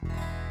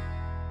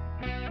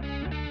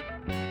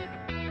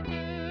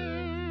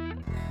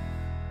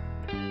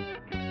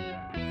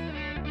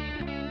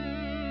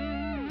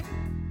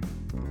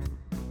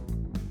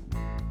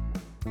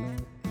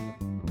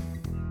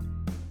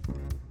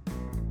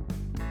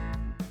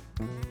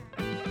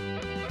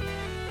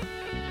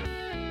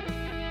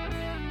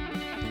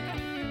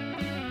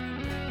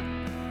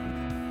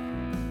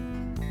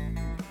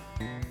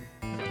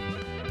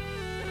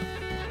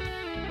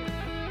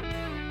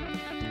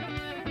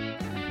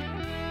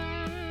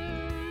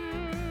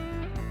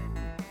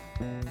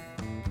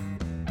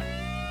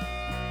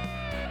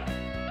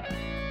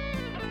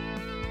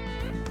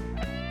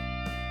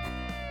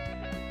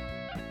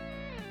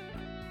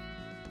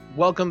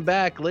Welcome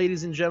back,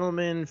 ladies and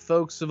gentlemen,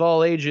 folks of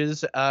all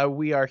ages.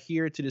 We are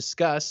here to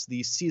discuss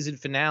the season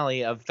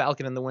finale of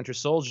Falcon and the Winter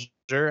Soldier.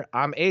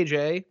 I'm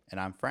AJ, And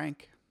I'm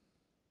Frank.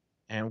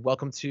 and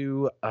welcome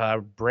to a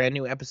brand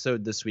new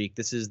episode this week.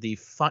 This is the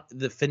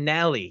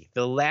finale,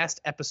 the last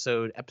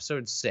episode,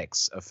 episode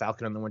 6 of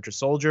Falcon and the Winter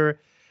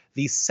Soldier,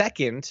 the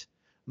second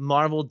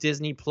Marvel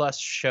Disney Plus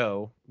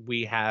show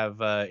we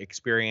have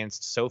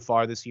experienced so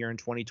far this year in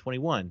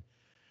 2021.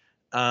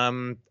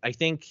 I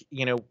think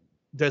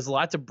there's a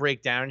lot to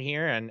break down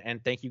here,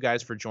 and thank you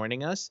guys for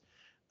joining us.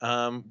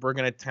 We're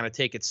gonna kind of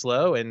take it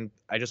slow, and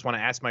I just want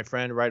to ask my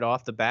friend right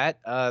off the bat,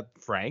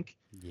 Frank,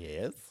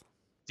 Yes.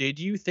 did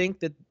you think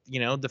that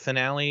the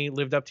finale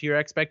lived up to your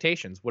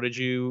expectations? What did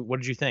you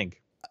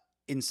think?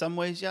 In some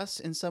ways, yes.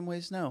 In some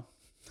ways, no.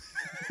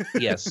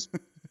 Yes,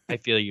 I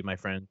feel you, my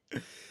friend.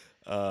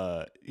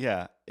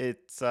 Yeah.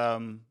 It's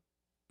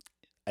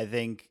I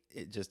think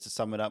just to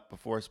sum it up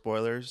before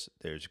spoilers,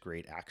 there's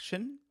great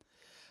action.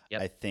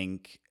 Yep. I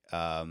think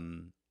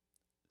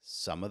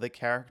some of the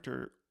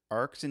character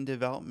arcs in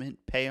development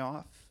pay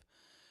off,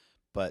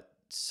 but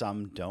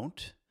some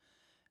don't.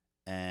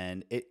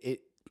 And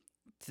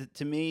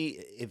to me,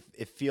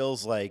 it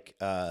feels like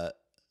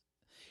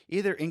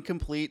either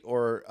incomplete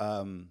or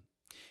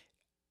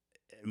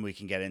and we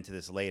can get into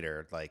this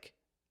later, like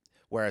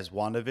whereas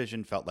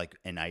WandaVision felt like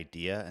an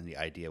idea and the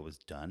idea was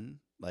done,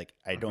 like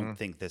I don't Mhm.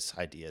 think this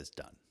idea is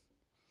done.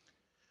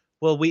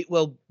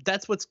 Well,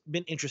 that's what's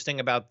been interesting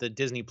about the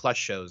Disney Plus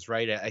shows,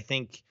 right? I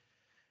think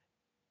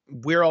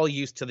we're all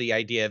used to the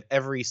idea of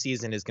every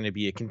season is going to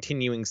be a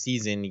continuing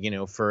season,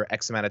 for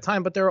X amount of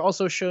time. But there are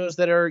also shows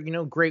that are,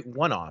 great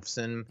one offs.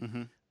 And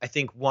Hmm. I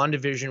think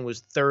WandaVision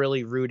was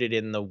thoroughly rooted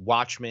in the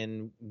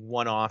Watchmen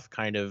one off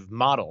kind of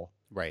model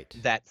Right.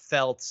 that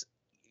felt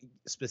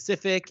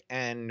specific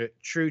and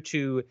true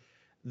to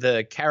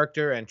the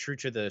character and true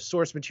to the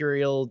source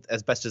material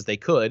as best as they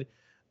could.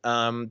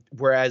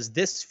 Whereas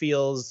this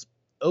feels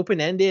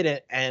open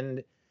ended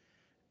and,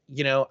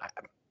 you know,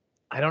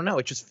 I don't know.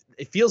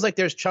 It feels like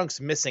there's chunks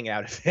missing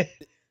out of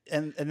it.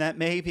 And that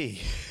may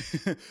be,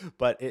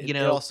 but you it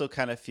know, also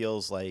kind of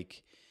feels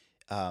like,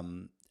 I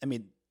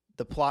mean,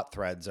 the plot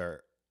threads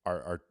are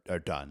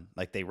done.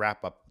 Like they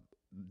wrap up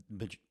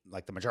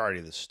like the majority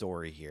of the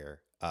story here.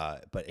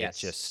 But it yes.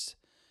 just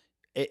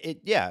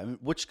yeah, I mean,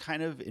 which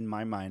kind of in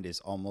my mind is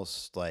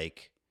almost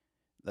like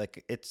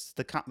it's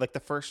like the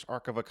first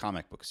arc of a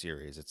comic book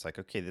series. It's like,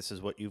 okay, this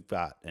is what you've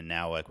got, and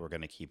now like we're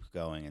gonna keep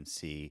going and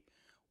see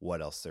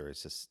what else there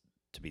is just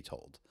to be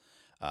told.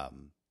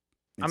 Um,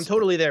 I'm it's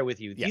totally there with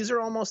you. Yeah, These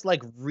are almost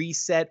like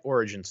reset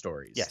origin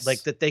stories. Like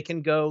yes, that they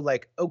can go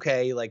like,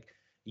 okay, like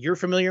you're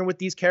familiar with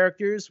these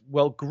characters?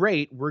 Well,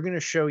 great. We're going to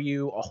show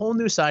you a whole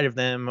new side of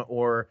them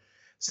or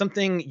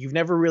something you've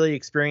never really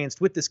experienced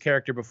with this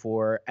character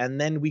before, and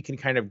then we can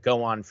kind of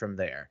go on from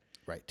there.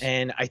 right.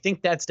 And I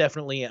think that's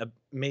definitely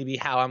maybe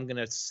how I'm going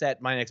to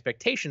set my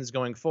expectations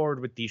going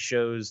forward with these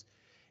shows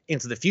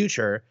into the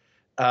future,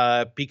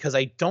 because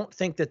um,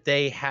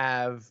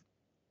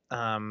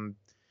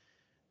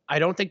 I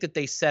don't think that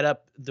they set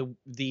up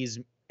these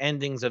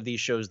endings of these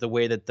shows the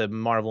way that the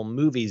Marvel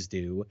movies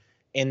do,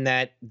 in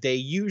that they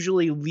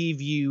usually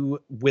leave you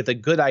with a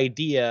good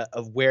idea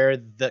of where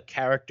the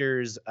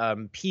character's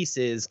piece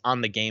is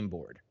on the game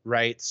board,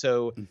 right?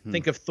 So Hmm.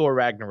 think of Thor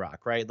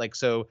Ragnarok, right? Like,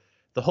 so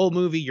the whole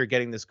movie, you're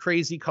getting this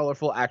crazy,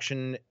 colorful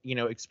action,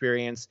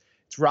 experience.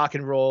 It's rock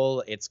and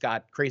roll. It's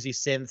got crazy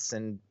synths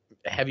and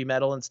heavy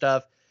metal and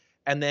stuff.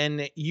 And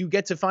then you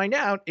get to find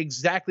out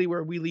exactly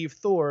where we leave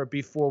Thor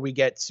before we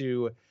get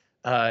to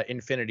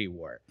Infinity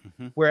War.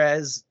 Hmm.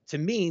 Whereas to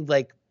me,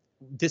 like,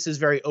 this is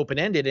very open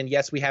ended. And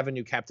yes, we have a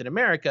new Captain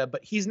America,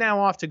 but he's now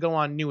off to go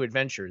on new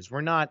adventures.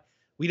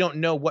 We don't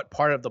know what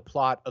part of the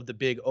plot of the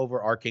big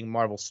overarching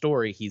Marvel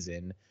story he's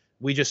in.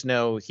 We just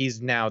know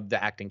he's now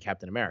the acting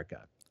Captain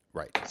America.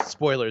 Right.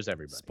 Spoilers,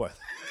 everybody. Spoiler.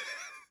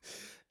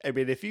 I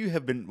mean, if you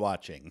have been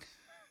watching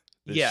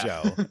this Yeah.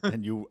 show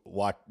and you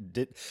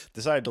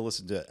decided to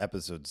listen to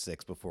episode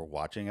 6 before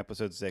watching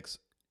episode 6,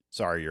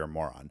 sorry, you're a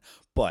moron.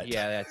 But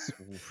Yeah, that's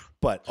oof.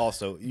 but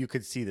also you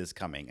could see this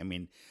coming. I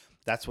mean,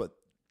 that's what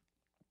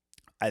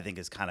I think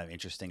is kind of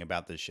interesting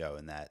about this show,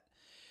 in that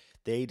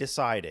they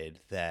decided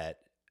that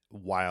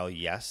while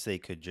yes, they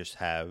could just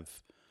have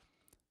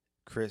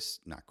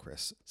not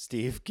Chris,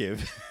 Steve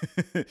give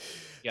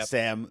Yep.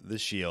 Sam the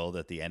shield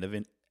at the end of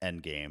an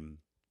Endgame,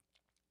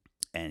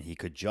 and he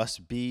could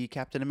just be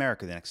Captain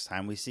America the next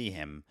time we see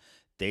him.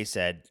 They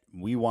said,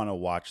 we want to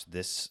watch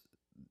this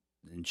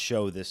and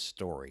show this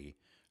story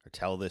or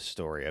tell this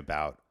story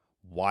about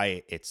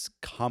why it's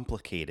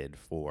complicated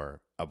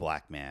for a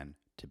black man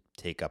to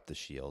take up the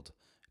shield,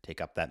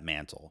 take up that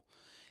mantle.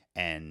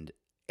 And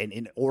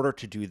in order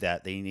to do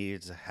that, they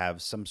needed to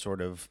have some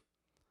sort of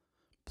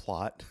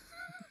plot.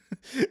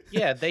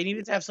 Yeah, they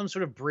needed to have some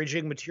sort of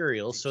bridging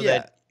material so Yeah.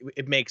 that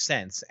it makes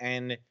sense.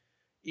 And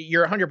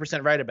you're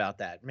 100% right about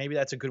that. Maybe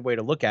that's a good way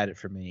to look at it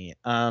for me.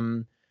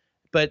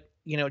 But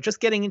just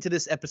getting into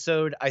this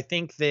episode, I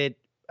think that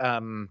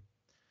um,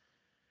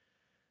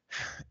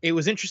 It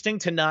was interesting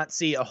to not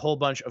see a whole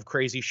bunch of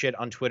crazy shit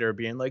on Twitter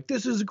being like,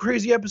 "This is a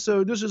crazy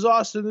episode. This is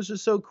awesome. This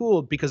is so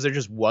cool," because there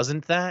just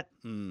wasn't that.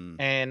 Hmm.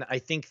 And I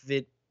think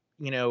that,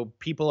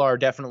 people are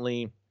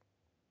definitely,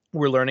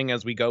 we're learning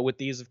as we go with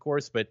these, of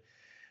course, but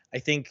I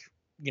think,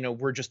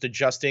 we're just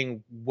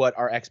adjusting what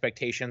our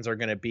expectations are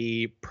going to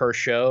be per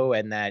show,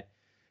 and that,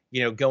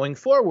 going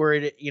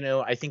forward,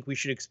 I think we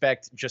should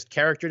expect just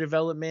character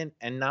development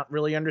and not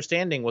really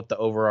understanding what the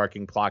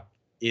overarching plot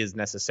is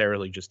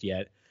necessarily just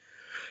yet,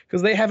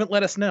 because they haven't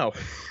let us know.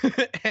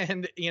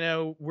 And,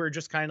 we're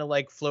just kind of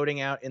like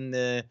floating out in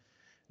the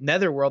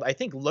netherworld. I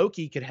think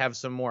Loki could have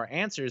some more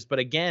answers, but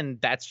again,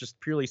 that's just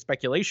purely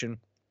speculation.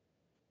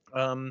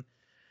 Um,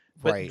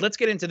 but Right. let's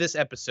get into this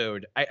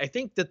episode. I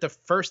think that the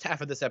first half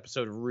of this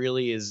episode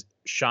really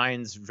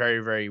shines very,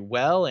 very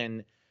well,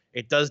 and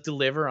it does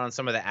deliver on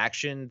some of the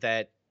action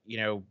that,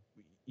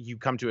 you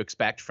come to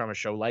expect from a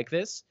show like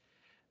this.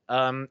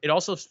 It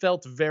also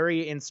felt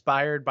very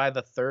inspired by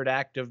the third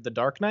act of The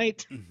Dark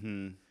Knight,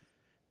 Hmm.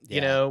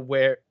 Yeah.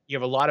 where you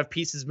have a lot of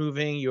pieces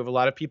moving, you have a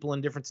lot of people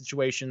in different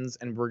situations,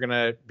 and we're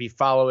gonna be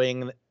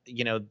following,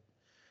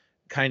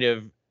 kind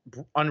of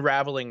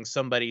unraveling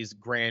somebody's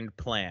grand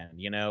plan.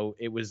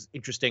 It was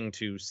interesting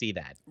to see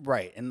that.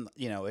 Right. And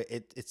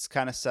it's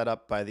kind of set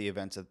up by the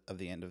events of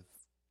the end of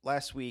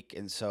last week,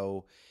 and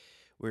so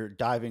we're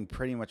diving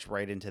pretty much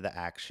right into the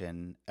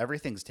action.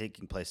 Everything's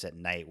taking place at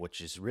night,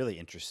 which is really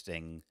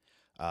interesting.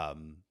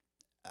 Um,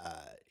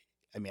 uh,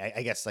 I mean,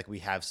 I guess like we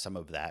have some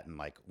of that in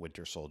like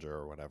Winter Soldier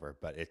or whatever,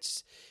 but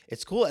it's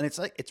cool, and it's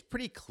like it's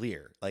pretty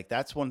clear. Like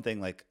that's one thing.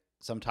 Like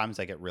sometimes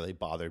I get really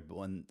bothered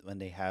when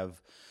they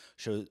have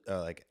shows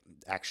like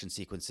action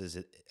sequences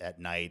at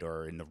night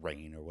or in the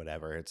rain or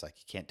whatever. It's like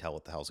you can't tell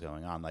what the hell's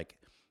going on. Like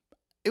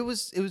it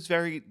was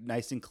very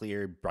nice and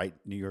clear, bright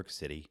New York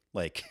City.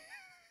 Like,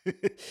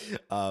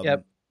 um,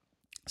 Yep.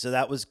 so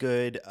that was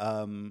good.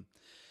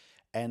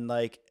 And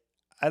like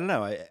I don't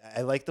know,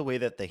 I like the way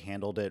that they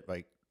handled it.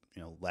 Like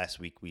last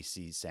week we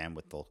see Sam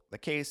with the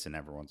case, and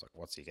everyone's like,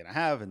 "What's he gonna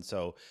have?" And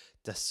so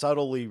to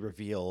subtly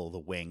reveal the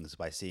wings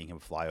by seeing him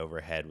fly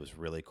overhead was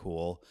really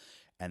cool.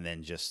 And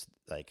then just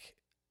like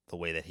the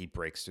way that he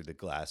breaks through the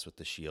glass with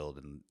the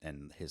shield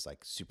and his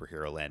like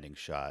superhero landing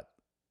shot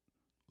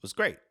was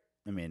great.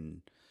 I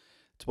mean,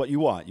 it's what you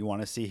want. You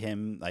want to see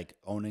him like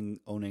owning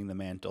the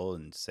mantle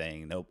and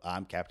saying, "Nope,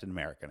 I'm Captain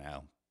America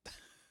now."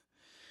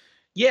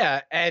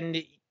 Yeah, and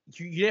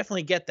you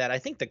definitely get that. I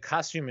think the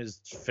costume is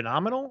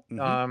phenomenal.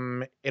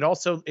 Hmm.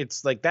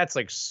 It's like that's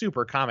like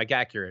super comic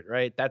accurate,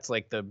 right? That's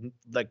like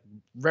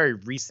very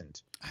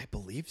recent. I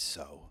believe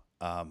so.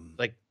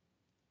 Like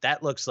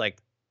that looks like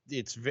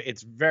it's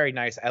very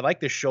nice. I like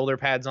the shoulder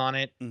pads on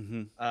it.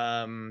 Hmm.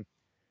 Um,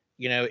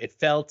 it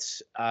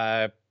felt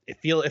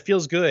it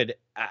feels good.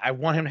 I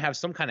want him to have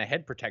some kind of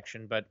head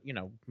protection, but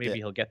Yeah. maybe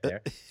he'll get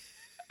there.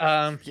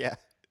 Um, Yeah.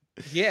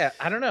 yeah,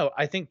 I don't know.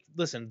 I think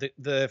listen,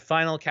 the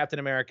final Captain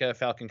America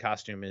Falcon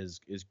costume is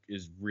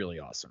really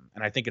awesome,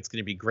 and I think it's going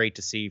to be great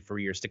to see for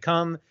years to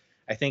come.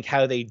 I think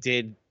how they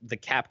did the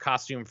Cap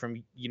costume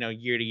from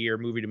year to year,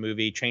 movie to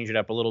movie, change it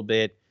up a little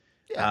bit,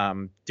 Yeah.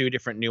 do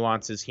different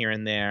nuances here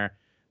and there.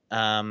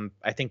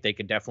 I think they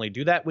could definitely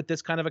do that with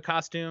this kind of a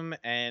costume,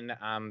 and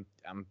I'm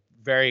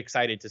very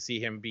excited to see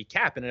him be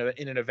Cap in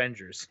an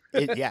Avengers.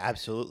 Yeah,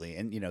 absolutely.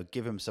 And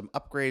give him some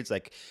upgrades.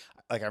 Like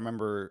I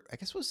remember, I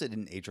guess was it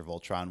in Age of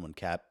Ultron when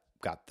Cap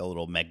got the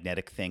little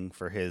magnetic thing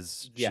for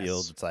his shield?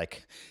 Yes. It's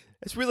like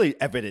it's really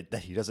evident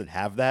that he doesn't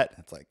have that.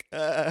 It's like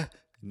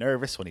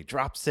nervous when he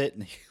drops it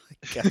and he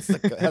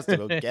like has to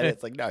go get it.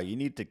 It's like no, you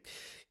need to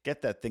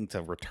get that thing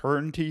to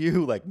return to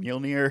you like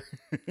Mjolnir.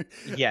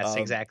 Yes, um,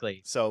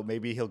 exactly. so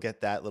maybe he'll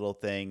get that little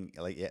thing,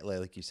 like yeah,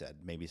 like you said,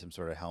 maybe some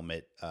sort of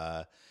helmet.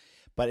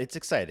 But it's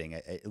exciting.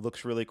 It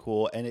looks really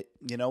cool, and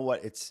you know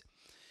what?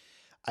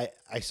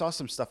 I saw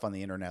some stuff on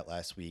the internet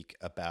last week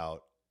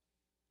about,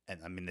 and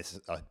I mean this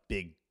is a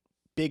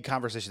big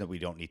conversation that we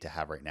don't need to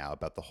have right now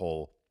about the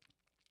whole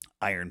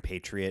Iron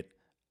Patriot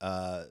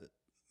uh,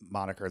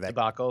 moniker that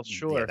Debacle, yeah,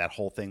 sure. that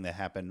whole thing that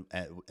happened,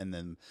 and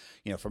then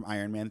from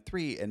Iron Man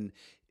 3, and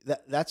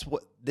that's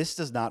what this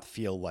does not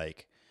feel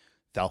like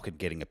Falcon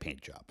getting a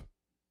paint job.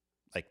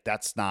 Like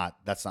that's not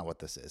what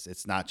this is.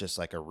 It's not just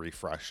like a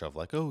refresh of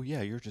like, oh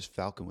yeah, you're just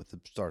Falcon with the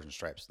stars and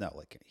stripes. No,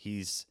 like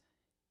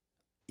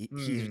Hmm.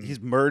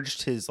 he's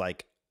merged his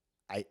like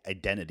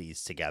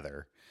identities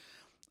together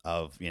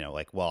of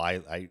like, well,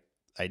 I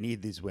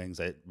need these wings.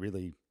 It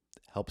really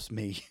helps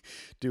me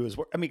do his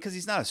work. I mean, because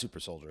he's not a super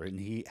soldier, and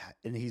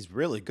he's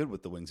really good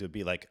with the wings. It would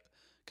be like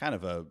kind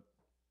of a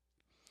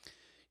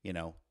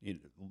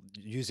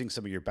using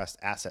some of your best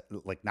asset,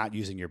 like not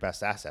using your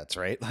best assets,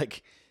 right?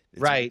 Like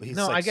Right. he's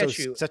No, I like so get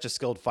you. such a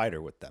skilled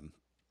fighter with them.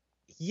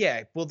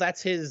 Yeah, well,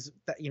 that's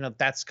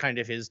that's kind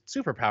of his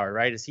superpower,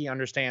 right? Is he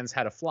understands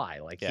how to fly.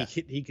 Like Yeah.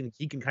 he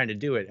can kind of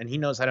do it, and he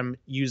knows how to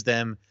use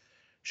them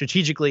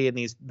strategically in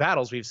these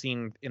battles we've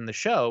seen in the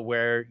show,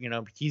 where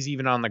he's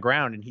even on the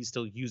ground and he's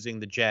still using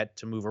the jet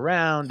to move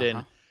around, Uh huh.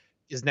 and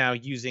is now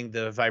using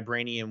the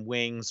vibranium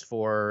wings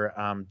for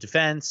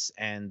defense,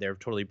 and they're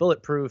totally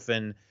bulletproof,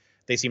 and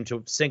They seem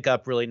to sync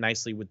up really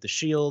nicely with the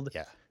Shield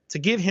Yeah. to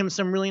give him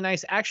some really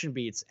nice action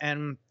beats.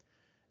 And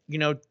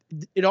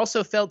it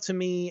also felt to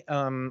me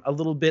a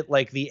little bit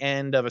like the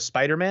end of a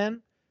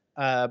Spider-Man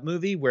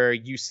movie, where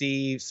you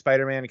see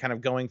Spider-Man kind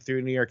of going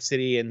through New York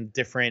City and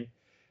different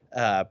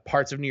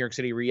parts of New York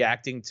City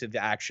reacting to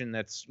the action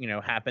that's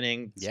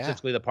happening, Yeah.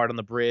 specifically the part on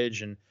the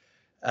bridge, and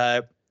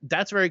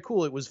that's very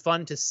cool. It was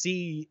fun to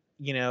see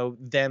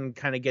them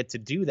kind of get to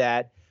do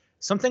that.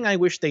 Something I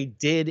wish they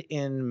did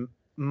in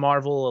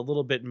Marvel a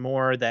little bit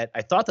more, that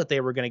I thought that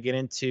they were going to get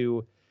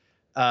into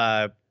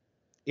uh,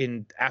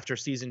 in after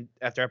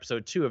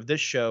episode 2 of this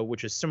show,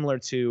 which is similar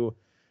to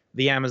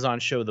the Amazon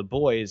show The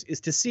Boys, is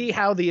to see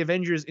how the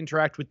Avengers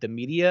interact with the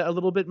media a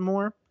little bit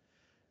more,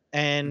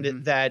 and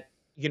Hmm. that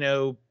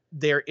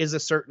there is a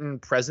certain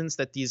presence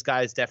that these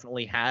guys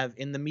definitely have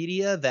in the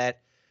media that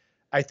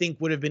I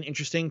think would have been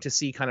interesting to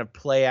see kind of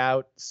play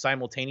out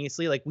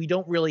simultaneously. Like, we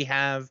don't really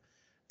have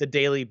the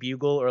Daily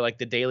Bugle or like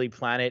the Daily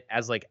Planet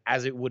as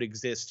it would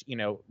exist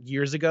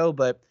years ago,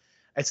 but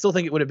I still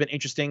think it would have been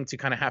interesting to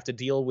kind of have to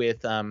deal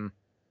with and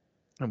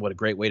what a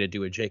great way to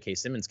do a J.K.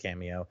 Simmons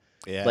cameo.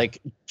 Yeah.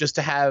 Like, just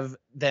to have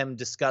them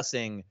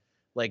discussing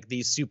like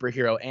these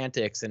superhero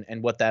antics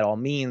and what that all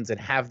means, and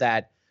have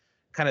that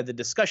kind of the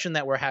discussion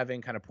that we're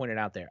having kind of pointed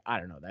out there. I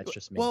don't know. That's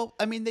just me. Well,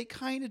 I mean, they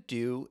kind of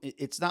do.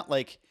 It's not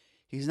like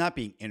he's not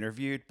being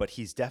interviewed, but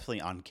he's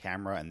definitely on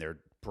camera and they're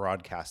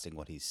broadcasting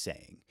what he's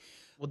saying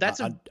Well,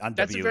 on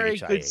that's a very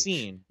good WHIH.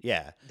 scene.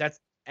 Yeah.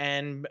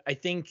 And I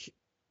think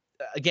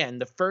again,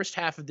 the first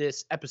half of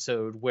this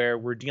episode where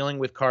we're dealing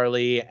with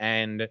Carly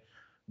and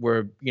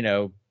we're,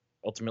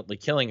 ultimately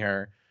killing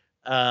her,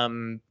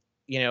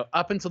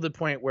 up until the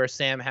point where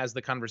Sam has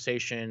the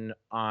conversation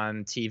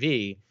on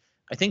TV,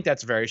 I think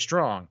that's very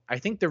strong. I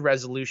think the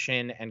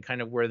resolution and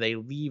kind of where they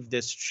leave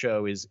this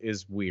show is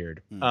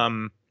weird.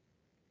 Mm.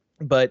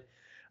 But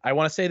I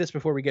want to say this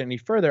before we get any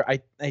further.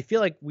 I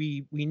feel like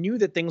we knew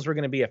that things were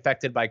going to be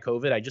affected by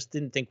COVID. I just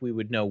didn't think we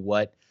would know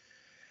what.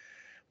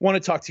 Want to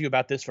talk to you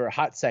about this for a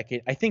hot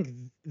second. I think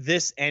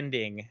this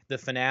ending, the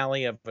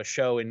finale of a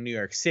show in New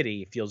York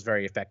City, feels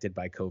very affected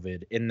by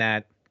COVID, in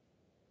that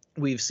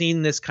we've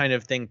seen this kind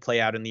of thing play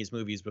out in these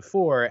movies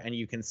before, and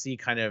you can see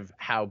kind of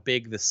how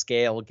big the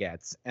scale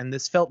gets. And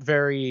this felt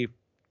very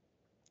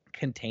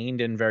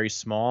contained and very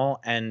small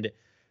and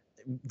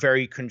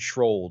very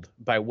controlled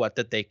by what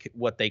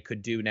they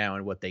could do now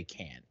and what they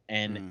can.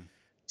 And Mm.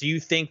 do you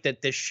think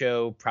that this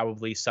show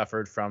probably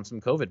suffered from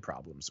some COVID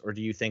problems, or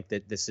do you think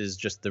that this is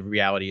just the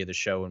reality of the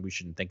show and we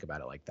shouldn't think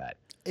about it like that?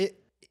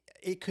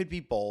 It could be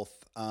both.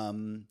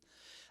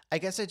 I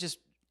guess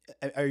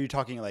are you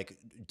talking like,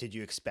 did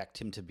you expect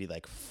him to be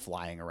like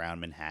flying around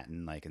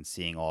Manhattan, like, and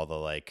seeing all the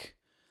like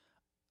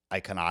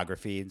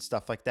iconography and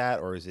stuff like that?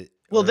 Or is it,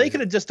 Well, they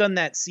could have just done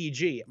that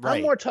CG. I'm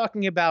right? more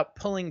talking about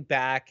pulling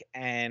back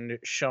and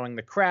showing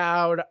the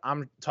crowd.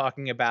 I'm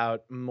talking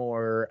about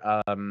more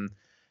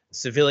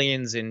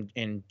civilians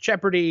in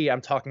jeopardy.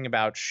 I'm talking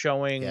about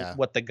showing Yeah.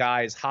 what the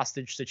guy's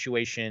hostage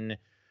situation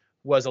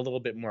was a little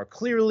bit more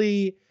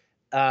clearly.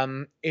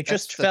 It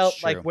just That's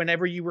felt like true.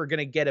 whenever you were going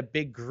to get a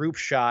big group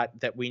shot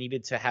that we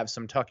needed to have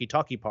some talkie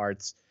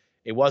parts,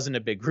 it wasn't a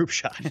big group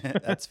shot.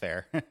 That's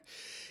fair.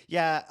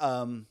 Yeah.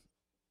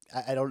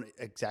 I don't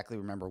exactly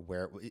remember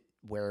where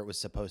it was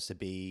supposed to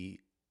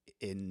be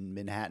in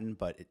Manhattan,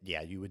 but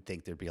yeah, you would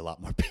think there'd be a lot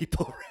more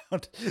people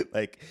around.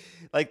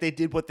 like they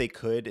did what they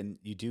could, and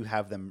you do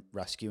have them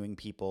rescuing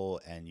people,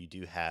 and you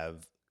do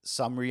have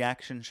some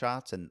reaction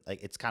shots, and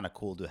like it's kind of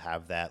cool to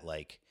have that,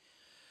 like,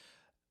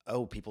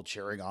 oh, people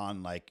cheering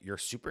on like your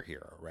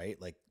superhero, right?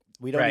 Like,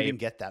 we don't Right. even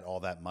get that all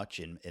that much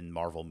in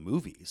Marvel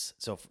movies.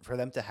 So for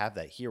them to have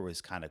that here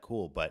was kind of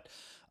cool, but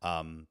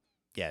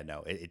yeah,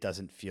 no, it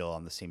doesn't feel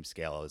on the same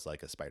scale as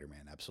like a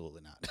Spider-Man.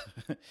 Absolutely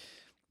not.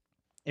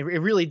 It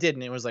really did,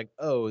 and it was like,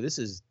 oh, this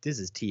is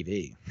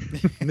TV.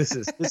 This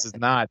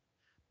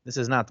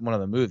is not one of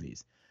the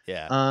movies.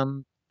 Yeah.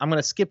 I'm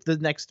gonna skip the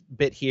next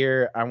bit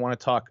here. I want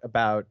to talk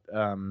about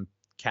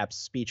Cap's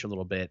speech a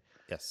little bit.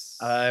 Uh, Yes.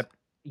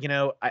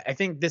 I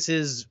think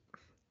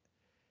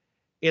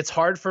it's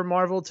hard for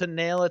Marvel to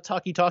nail a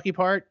talkie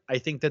part. I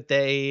think that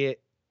they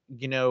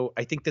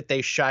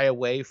shy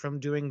away from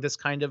doing this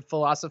kind of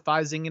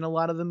philosophizing in a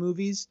lot of the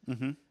movies.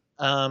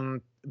 Hmm.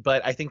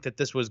 But I think that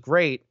this was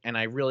great, and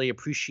I really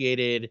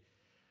appreciated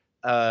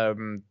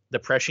the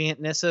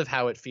prescientness of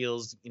how it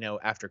feels,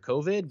 after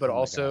COVID, but Oh my God.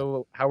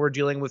 also how we're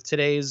dealing with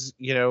today's,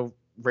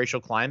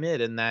 racial climate,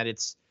 and that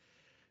it's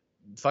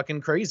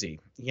fucking crazy.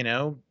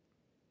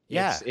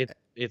 Yeah.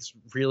 It's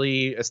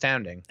really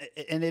astounding.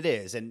 And it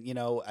is. And,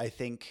 I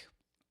think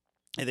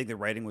the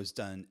writing was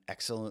done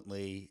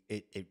excellently.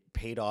 It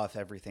paid off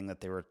everything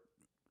that they were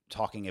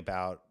talking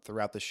about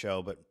throughout the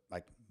show, but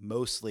like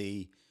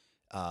mostly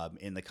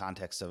in the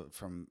context of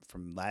from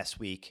last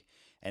week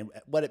and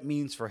what it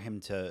means for him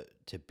to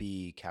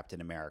be Captain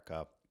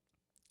America,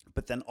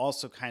 but then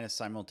also kind of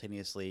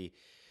simultaneously,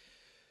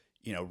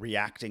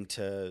 reacting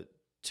to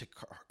to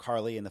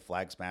Carly and the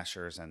Flag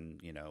Smashers,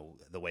 and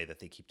the way that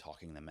they keep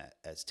talking them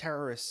as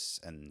terrorists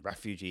and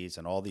refugees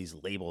and all these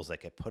labels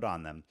that get put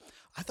on them.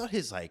 I thought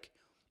his like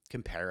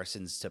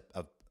comparisons to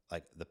of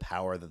like the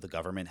power that the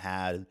government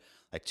had,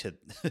 like to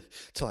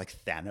to like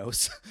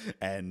Thanos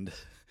and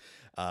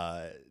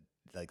uh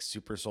like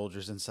super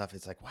soldiers and stuff.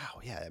 It's like,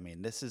 wow, yeah. I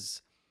mean,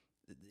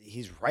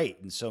 he's right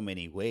in so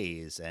many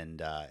ways,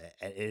 and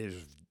it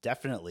is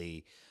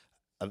definitely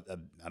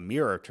a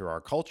mirror to our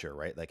culture,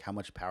 right? Like how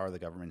much power the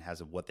government has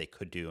of what they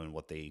could do and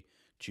what they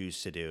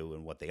choose to do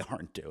and what they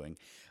aren't doing.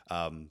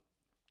 Um,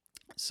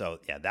 so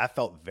yeah, that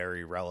felt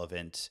very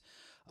relevant.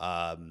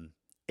 Um,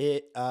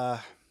 it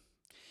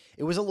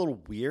was a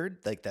little weird,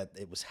 like that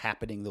it was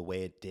happening the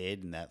way it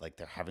did, and that like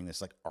they're having this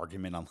like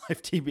argument on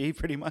live TV,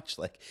 pretty much.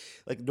 Like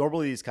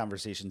normally these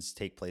conversations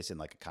take place in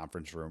like a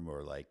conference room,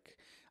 or like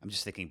I'm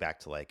just thinking back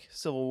to like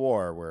Civil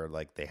War, where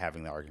like they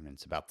having the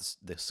arguments about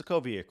the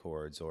Sokovia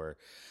Accords, or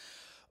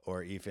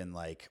even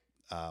like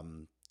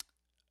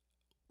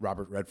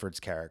Robert Redford's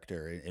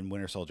character in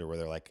Winter Soldier, where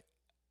they're like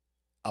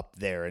up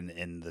there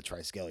in the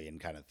Triskelion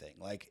kind of thing.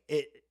 Like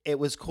it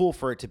was cool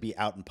for it to be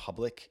out in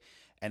public,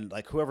 and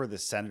like whoever the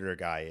senator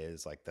guy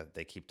is, like that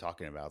they keep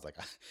talking about, it's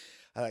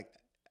like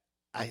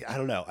I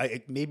don't know.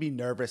 It made me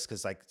nervous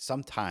because like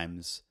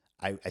sometimes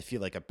I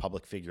feel like a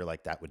public figure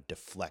like that would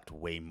deflect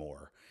way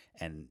more,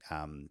 and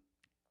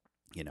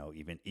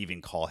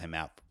even call him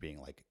out for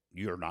being like,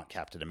 you're not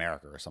Captain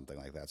America or something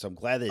like that. So I'm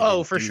glad they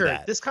didn't for do sure.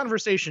 that. This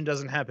conversation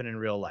doesn't happen in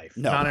real life,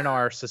 No. not in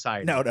our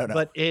society. No.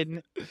 But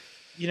in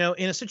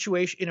a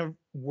situation, in a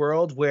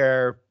world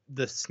where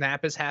the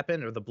snap has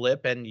happened, or the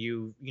blip, and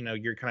you're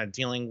kind of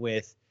dealing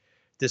with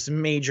this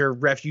major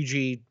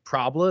refugee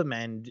problem,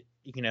 and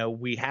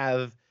we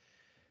have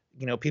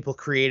people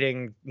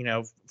creating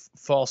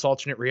false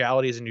alternate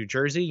realities in New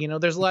Jersey.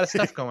 There's a lot of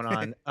stuff going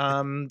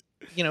on.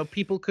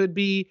 People could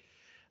be,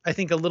 I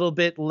think, a little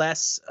bit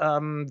less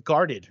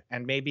guarded,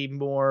 and maybe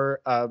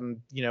more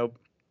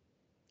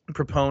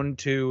proponed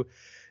to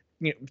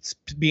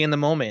be in the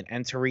moment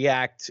and to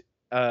react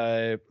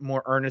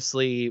more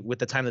earnestly with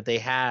the time that they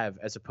have,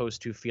 as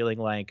opposed to feeling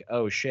like,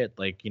 oh shit,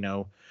 like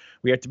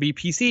we have to be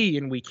PC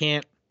and we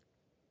can't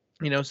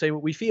say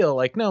what we feel.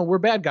 Like, no, we're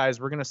bad guys,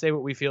 we're gonna say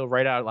what we feel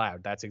right out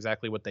loud. That's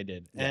exactly what they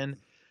did. Yeah. And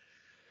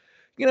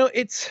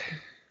it's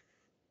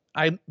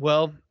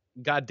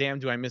goddamn,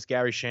 do I miss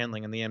Gary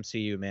Shandling in the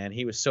MCU, man.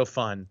 He was so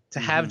fun to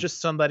have, just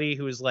somebody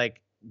who is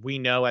like, we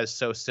know as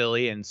so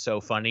silly and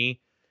so funny,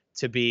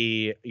 to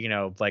be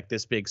like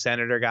this big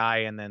senator guy,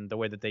 and then the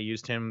way that they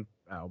used him,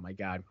 oh my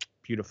god,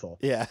 beautiful.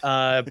 Yeah.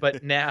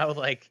 But now,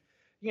 like,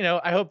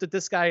 I hope that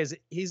this guy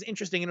he's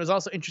interesting. And it was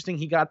also interesting,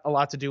 he got a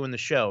lot to do in the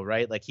show,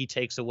 right? Like, he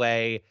takes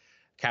away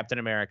Captain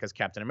America's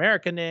Captain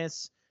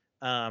America-ness.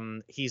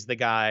 He's the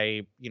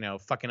guy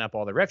fucking up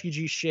all the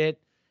refugee shit.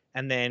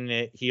 And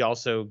then he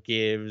also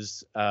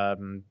gives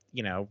Sharon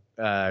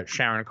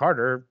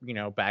Carter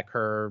back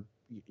her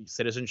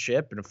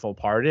citizenship and a full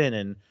pardon,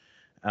 and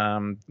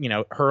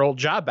her old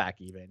job back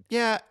even.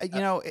 Yeah,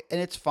 and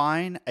it's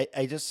fine.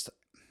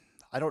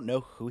 I don't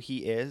know who he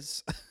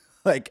is.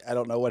 Like, I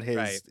don't know what his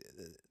Right.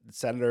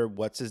 senator,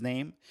 what's his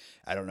name?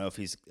 I don't know if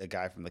he's a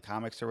guy from the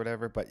comics or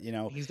whatever, but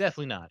He's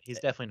definitely not. He's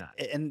definitely not.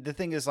 and the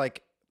thing is,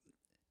 like,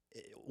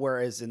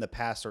 whereas in the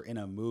past or in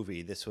a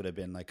movie, this would have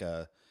been like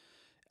a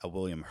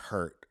William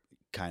Hurt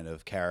kind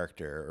of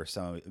character or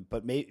something,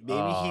 but maybe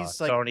he's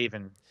like, don't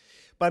even.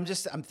 But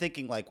I'm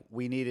thinking like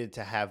we needed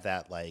to have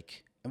that,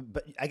 like,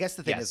 but I guess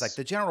the thing is, like,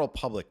 the general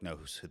public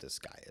knows who this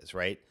guy is,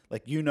 right?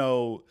 Like,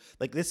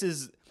 like this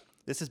is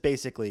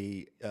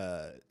basically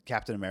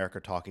Captain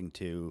America talking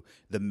to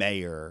the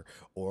mayor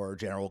or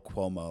General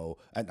Cuomo,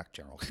 not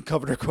General,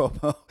 Governor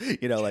Cuomo.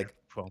 Like,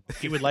 Well,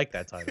 he would like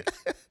that title.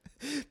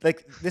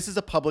 like, this is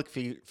a public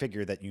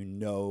figure that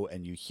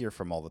and you hear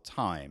from all the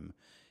time.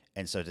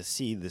 And so to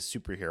see the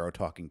superhero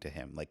talking to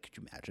him, like, could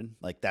you imagine?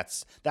 Like,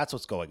 that's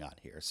what's going on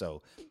here.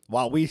 So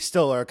while we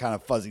still are kind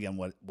of fuzzy on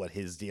what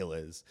his deal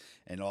is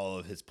and all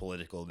of his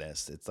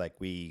politicalness, it's like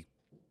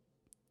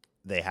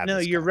they have. No,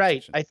 this you're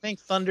right.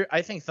 conversation.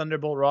 I think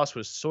Thunderbolt Ross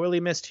was sorely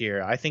missed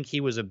here. I think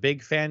he was a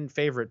big fan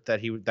favorite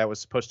that was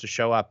supposed to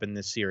show up in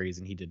this series,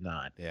 and he did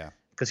not. Yeah,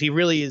 because he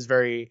really is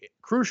very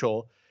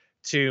crucial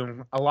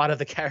to a lot of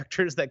the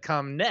characters that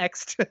come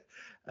next.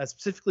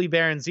 Specifically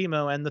Baron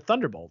Zemo and the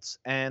Thunderbolts,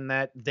 and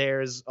that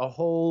there's a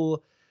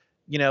whole,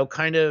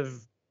 kind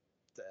of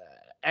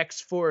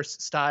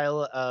X-Force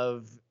style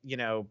of,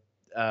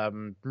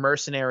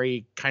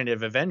 mercenary kind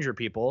of Avenger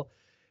people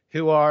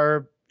who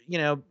are,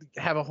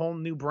 have a whole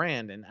new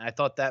brand. And I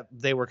thought that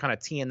they were kind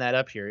of teeing that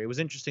up here. It was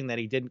interesting that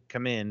he didn't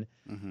come in,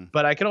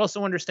 but I could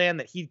also understand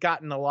that he'd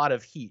gotten a lot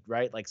of heat,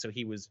 right? Like, so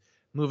he was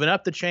moving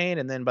up the chain,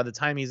 and then by the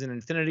time he's in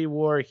Infinity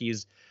War,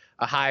 he's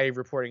a high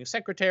reporting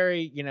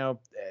secretary.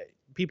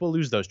 People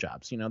lose those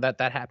jobs,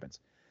 that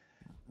happens.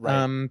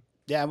 right.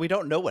 Yeah, we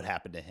don't know what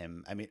happened to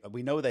him. I mean,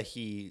 we know that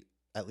he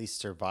at least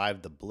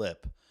survived the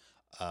blip,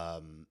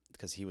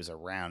 because he was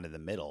around in the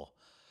middle.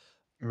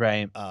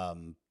 Right.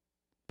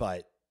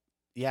 But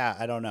yeah,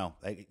 I don't know.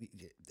 Like,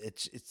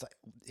 it's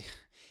like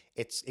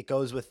it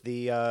goes with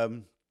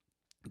the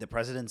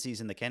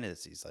presidencies and the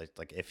candidacies.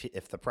 Like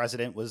if the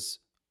president was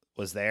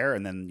there,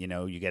 and then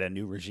you get a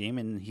new regime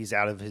and he's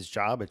out of his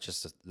job, it's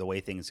just the way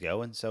things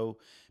go. And so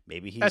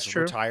maybe That's he's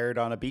true. retired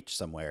on a beach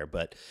somewhere.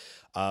 But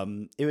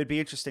it would be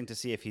interesting to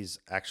see if he's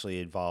actually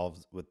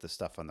involved with the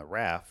stuff on the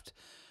raft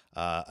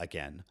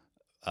again.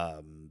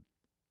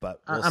 But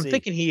we'll I'm see.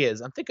 thinking he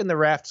is. I'm thinking the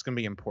raft's going to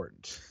be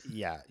important.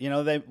 Yeah,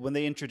 when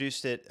they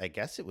introduced it, I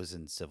guess it was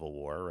in Civil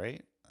War,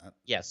 right?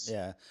 Yes.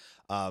 Yeah.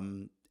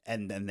 And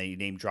then they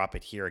name drop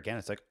it here again.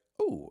 It's like,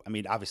 oh, I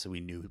mean, obviously we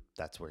knew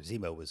that's where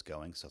Zemo was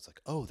going. So it's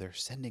like, oh, they're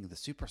sending the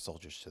super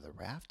soldiers to the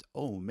raft.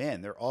 Oh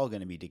man, they're all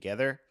going to be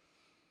together.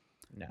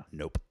 No.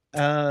 Nope.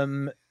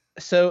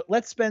 So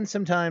let's spend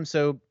some time.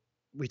 So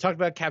we talked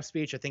about Cap's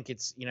speech. I think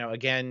it's,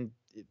 again,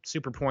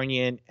 super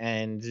poignant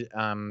and,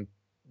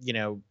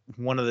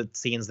 one of the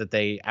scenes that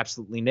they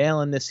absolutely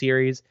nail in this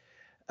series.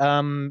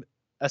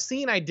 A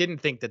scene I didn't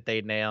think that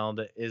they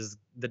nailed is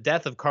the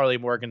death of Carly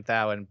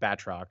Morgenthau and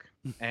Batroc.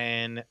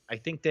 And I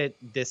think that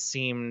this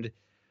seemed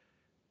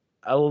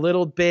a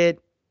little bit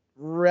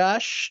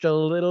rushed, a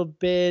little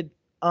bit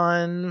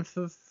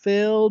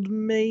unfulfilled,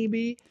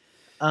 maybe.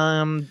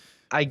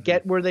 I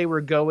get where they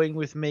were going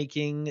with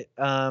making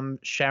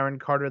Sharon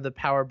Carter the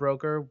power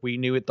broker. We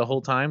knew it the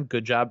whole time.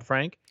 Good job,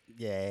 Frank.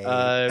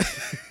 Yay.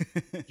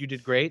 You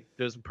did great.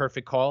 It was a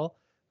perfect call.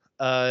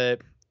 But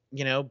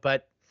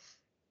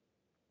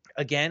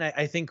again,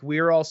 I think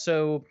we're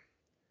also,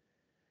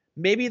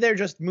 maybe they're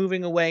just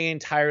moving away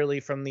entirely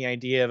from the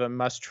idea of a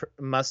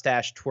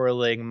mustache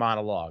twirling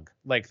monologue.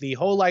 Like the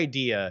whole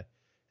idea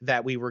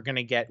that we were going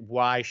to get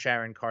why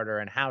Sharon Carter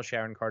and how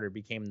Sharon Carter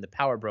became the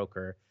power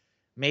broker.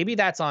 Maybe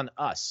that's on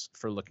us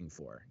for looking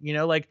for,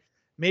 like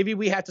maybe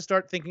we have to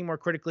start thinking more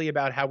critically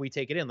about how we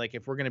take it in. Like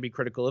if we're going to be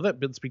critical of it,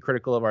 let's be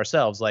critical of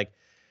ourselves. Like,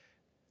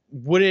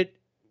 would it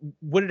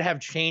have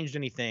changed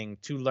anything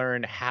to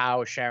learn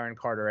how Sharon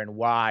Carter and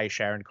why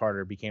Sharon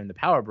Carter became the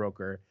power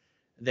broker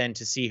than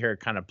to see her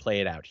kind of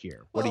play it out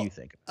here? What do you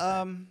think?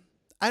 I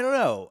don't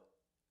know.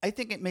 I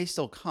think it may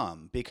still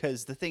come,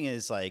 because the thing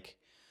is, like,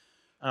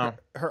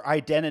 her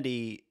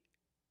identity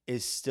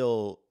is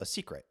still a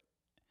secret.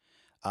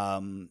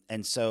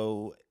 And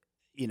so,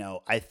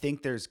 I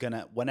think there's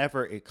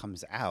whenever it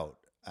comes out,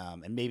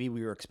 and maybe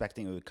we were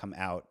expecting it would come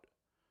out,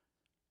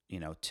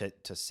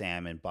 to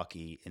Sam and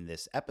Bucky in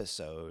this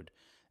episode.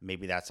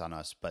 Maybe that's on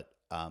us, but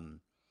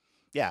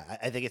yeah,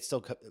 I think it's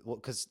still,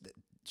 because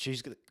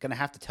she's gonna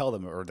have to tell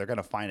them, or they're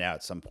gonna find out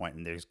at some point,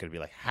 and there's gonna be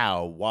like,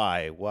 how,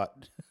 why,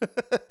 what?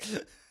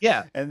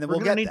 Yeah, and then we're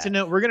we'll gonna get need that. to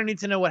know. We're gonna need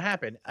to know what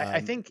happened.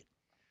 I think,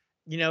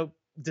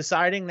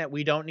 deciding that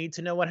we don't need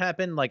to know what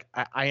happened. Like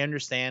I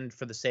understand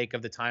for the sake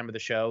of the time of the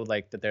show,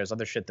 like that there's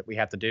other shit that we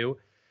have to do.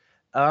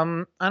 I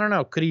don't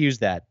know. Could have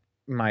used that,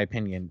 in my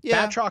opinion.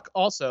 Yeah. Batroc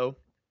also.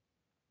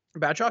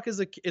 Batroc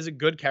is a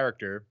good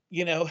character.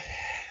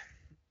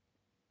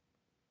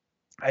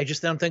 I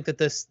just don't think that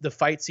the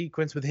fight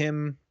sequence with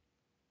him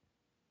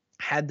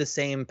had the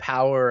same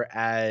power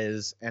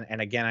as,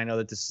 and again, I know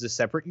that this is a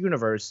separate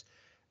universe,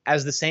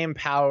 as the same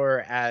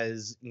power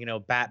as,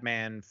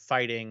 Batman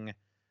fighting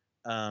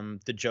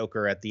the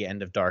Joker at the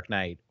end of Dark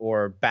Knight,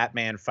 or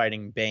Batman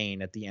fighting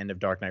Bane at the end of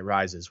Dark Knight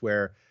Rises,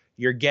 where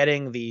you're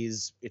getting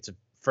these, it's a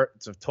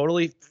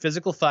totally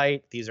physical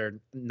fight. These are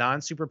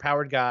non-super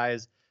powered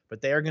guys, but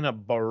they are going to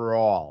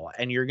brawl,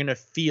 and you're going to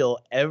feel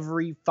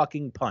every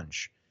fucking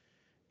punch.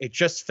 It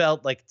just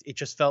felt like,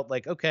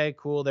 okay,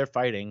 cool, they're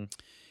fighting.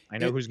 I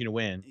know who's going to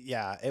win.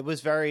 Yeah, it was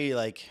very,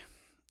 like,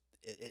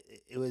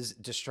 it was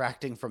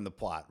distracting from the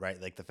plot,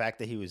 right? Like the fact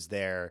that he was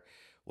there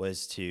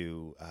was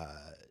to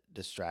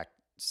distract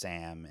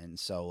Sam, and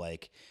so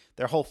like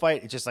their whole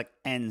fight, it just like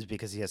ends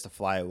because he has to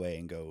fly away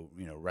and go,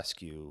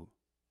 rescue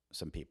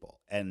some people,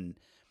 and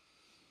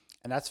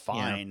that's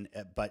fine.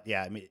 Yeah. But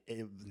yeah, I mean,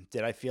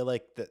 did I feel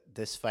like that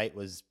this fight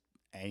was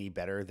any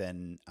better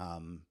than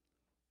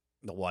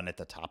the one at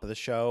the top of the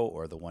show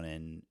or the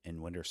one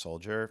in Winter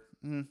Soldier?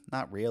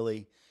 Not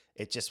really.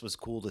 It just was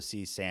cool to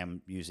see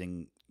Sam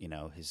using,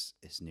 his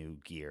new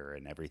gear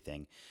and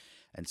everything.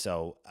 And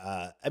so,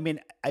 I mean,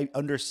 I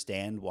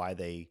understand why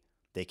they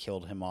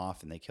killed him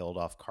off, and they killed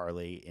off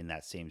Carly in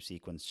that same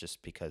sequence,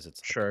 just because it's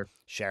like Sure.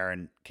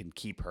 Sharon can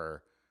keep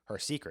her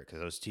secret, because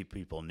those two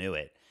people knew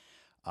it.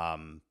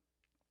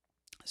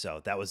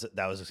 So that was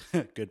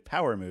a good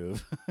power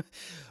move.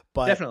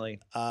 But Definitely.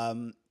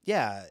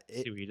 Yeah.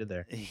 See what you did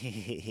there.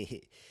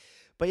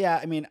 But yeah,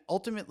 I mean,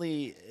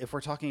 ultimately, if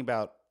we're talking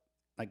about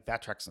like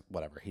Batroc's,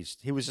 whatever,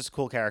 he was just a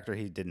cool character.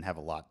 He didn't have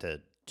a lot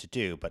to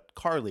do. But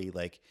Carly,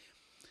 like,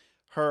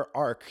 her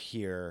arc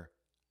here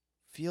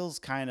feels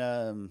kind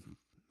of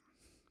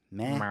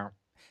meh.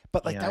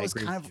 But like, that was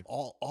kind of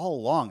all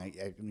along.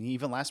 I mean,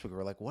 even last week we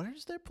were like, what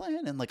is their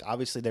plan? And like,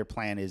 obviously their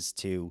plan is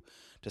to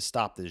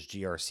stop this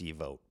GRC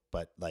vote.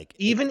 But like,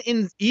 even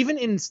in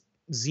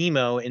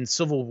Zemo in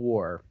Civil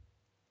War,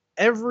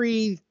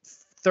 every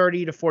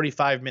 30 to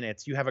 45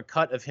 minutes, you have a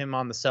cut of him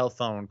on the cell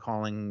phone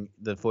calling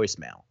the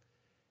voicemail,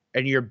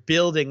 and you're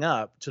building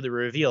up to the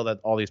reveal that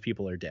all these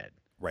people are dead.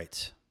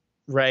 Right.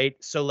 Right.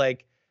 So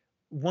like,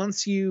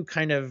 once you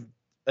kind of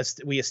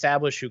we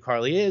establish who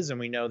Carly is, and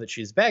we know that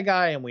she's a bad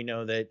guy, and we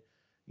know that,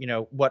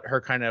 what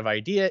her kind of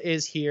idea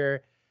is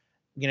here.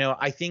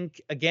 I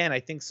think, again, I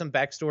think some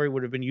backstory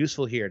would have been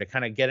useful here to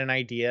kind of get an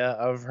idea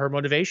of her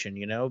motivation,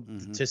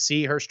 to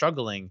see her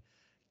struggling,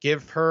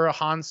 give her a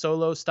Han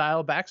Solo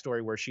style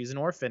backstory where she's an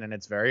orphan and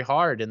it's very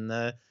hard in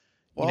the,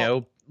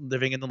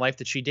 living in the life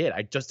that she did.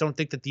 I just don't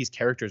think that these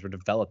characters were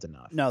developed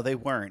enough. No, they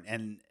weren't.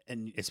 And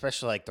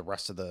especially like the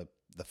rest of the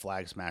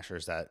Flag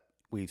Smashers that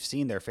we've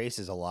seen their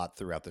faces a lot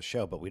throughout the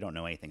show, but we don't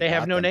know anything They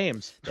about have no them.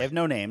 names. They have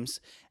no names.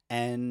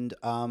 And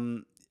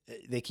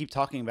they keep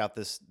talking about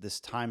this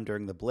time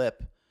during the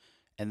blip,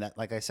 and that,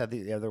 like I said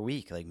the other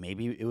week, like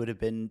maybe it would have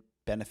been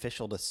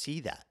beneficial to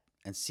see that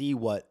and see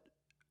what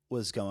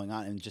was going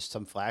on, and just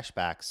some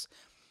flashbacks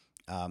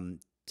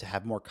to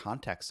have more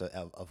context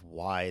of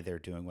why they're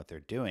doing what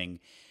they're doing.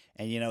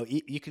 And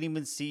you can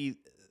even see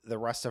the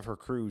rest of her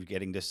crew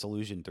getting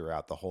disillusioned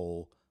throughout the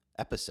whole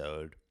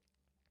episode.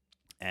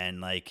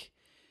 And like,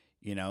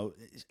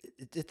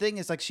 the thing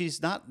is, like,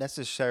 she's not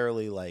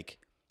necessarily like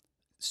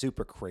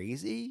super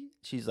crazy.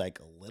 She's like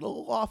a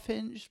little off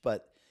hinged,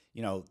 but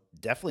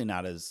definitely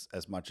not as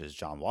much as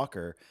John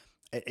Walker.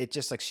 It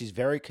just, like, she's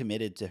very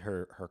committed to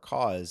her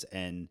cause.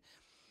 And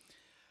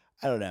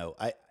I don't know,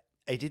 I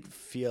didn't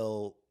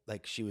feel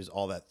like she was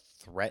all that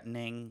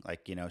threatening.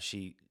 Like,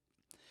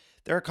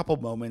 there are a couple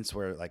moments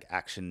where like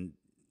action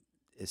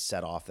is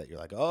set off that you're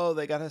like, oh,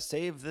 they gotta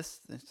save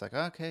this. It's like,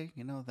 okay,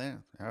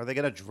 are they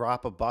gonna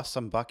drop a bus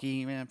on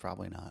Bucky? Man,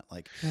 probably not.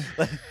 Like,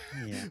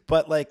 Yeah.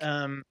 But like,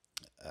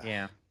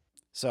 yeah.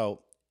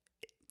 So,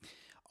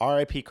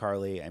 R.I.P.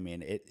 Carly. I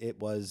mean, it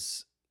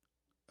was,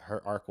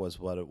 her arc was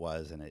what it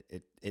was, and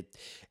it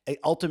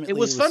ultimately it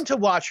was fun to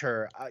watch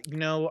her.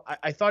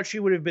 I thought she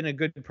would have been a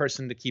good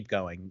person to keep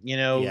going.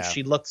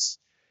 She looks.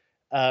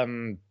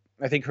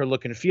 I think her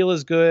look and feel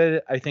is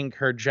good. I think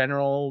her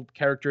general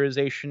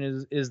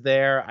characterization is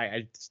there.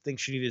 I think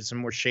she needed some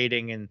more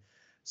shading and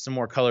some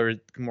more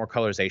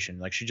colorization.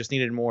 Like, she just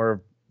needed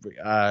more. She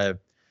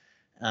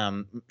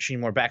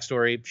needed more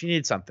backstory. She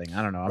needed something.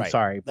 I don't know. I'm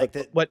sorry. Like,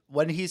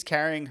 when he's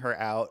carrying her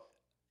out,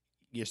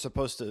 you're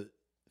supposed to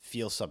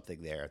feel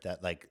something there,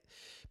 that, like,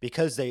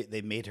 because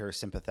they made her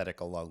sympathetic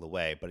along the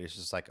way, but it's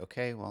just like,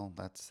 okay, well,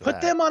 that's put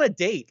them on a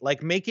date.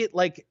 Like, make it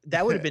like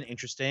that would have been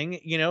interesting.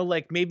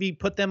 Like, maybe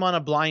put them on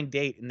a blind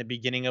date in the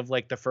beginning of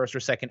like the first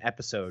or second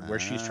episode where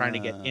she's trying to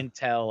get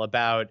intel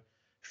about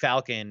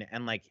Falcon,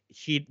 and like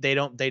they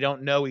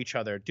don't know each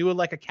other. Do it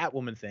like a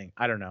Catwoman thing.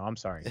 I don't know. I'm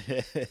sorry.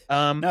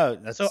 No,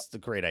 that's a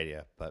great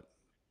idea. But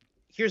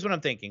here's what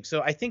I'm thinking.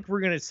 So I think we're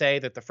going to say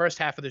that the first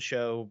half of the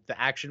show, the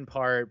action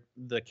part,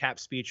 the Cap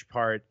speech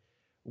part,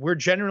 we're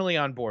generally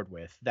on board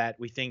with that.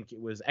 We think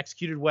it was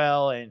executed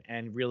well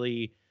and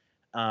really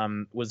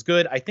was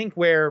good. I think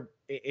where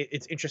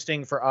it's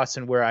interesting for us,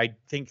 and where I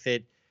think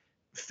that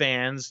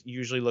fans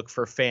usually look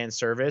for fan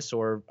service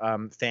or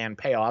fan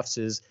payoffs,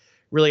 is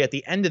really at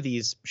the end of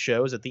these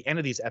shows, at the end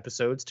of these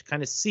episodes, to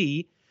kind of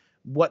see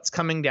what's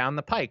coming down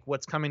the pike,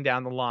 what's coming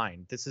down the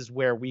line. This is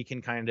where we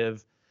can kind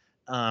of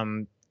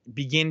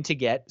begin to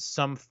get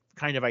some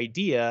kind of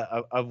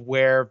idea of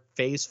where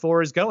Phase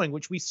 4 is going,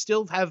 which we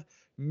still have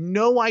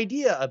no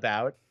idea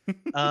about.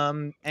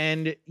 And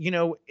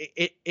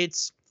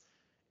it's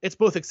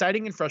both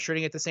exciting and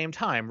frustrating at the same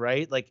time,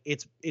 right? Like,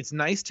 it's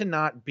nice to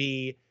not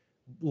be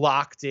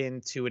locked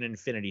into an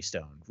Infinity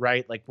Stone,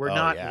 right? Like, we're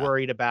not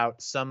worried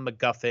about some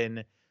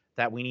MacGuffin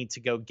that we need to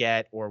go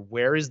get, or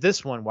where is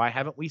this one? Why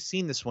haven't we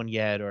seen this one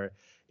yet? Or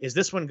is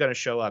this one going to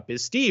show up?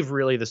 Is Steve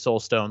really the Soul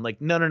Stone?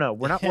 Like, no,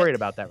 we're not worried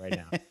about that right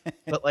now.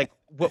 But like,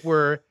 what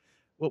we're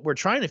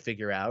trying to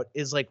figure out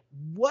is like,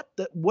 what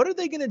are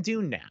they going to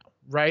do now,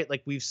 right?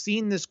 Like, we've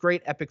seen this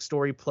great epic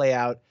story play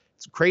out.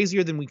 It's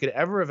crazier than we could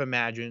ever have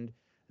imagined.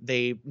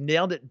 They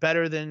nailed it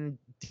better than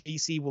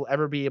DC will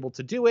ever be able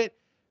to do it.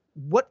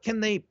 What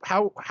can they?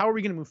 How are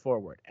we going to move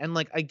forward? And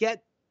like, I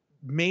get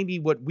maybe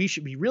what we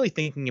should be really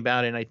thinking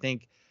about, and I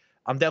think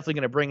I'm definitely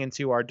going to bring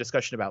into our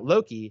discussion about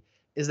Loki,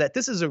 is that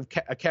this is a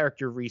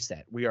character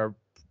reset. We are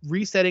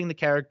resetting the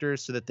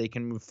characters so that they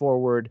can move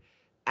forward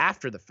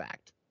after the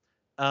fact.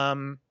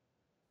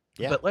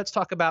 But let's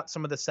talk about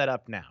some of the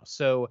setup now.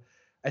 So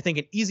I think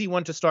an easy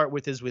one to start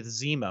with is with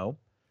Zemo.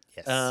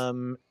 Yes.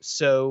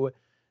 So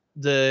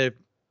the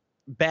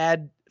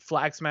bad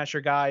Flag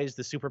Smasher guys,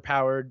 the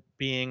superpowered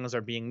beings,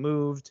 are being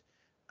moved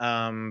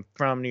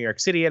from New York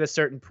City at a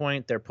certain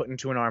point. They're put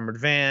into an armored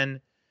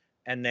van,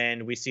 and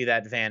then we see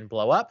that van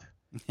blow up.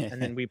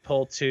 And then we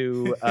pull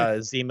to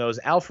Zemo's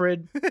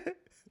Alfred,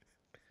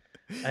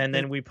 and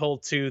then we pull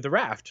to the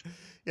raft.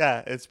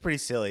 Yeah, it's pretty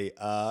silly.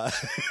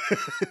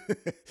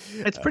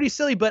 It's pretty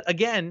silly, but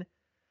again,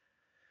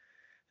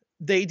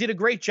 they did a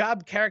great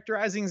job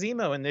characterizing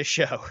Zemo in this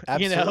show.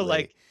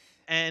 Absolutely.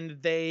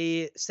 And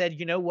they said,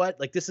 you know what,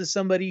 like, this is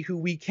somebody who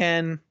we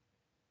can,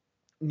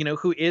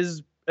 who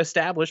is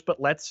established, but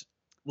let's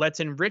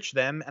enrich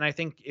them. And I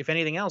think, if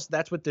anything else,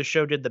 that's what the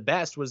show did the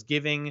best, was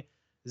giving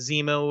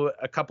Zemo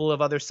a couple of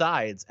other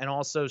sides, and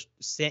also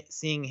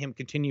seeing him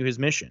continue his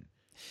mission.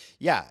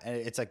 Yeah, and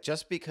it's like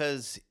just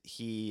because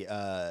he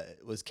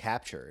was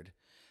captured,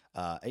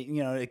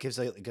 it gives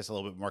a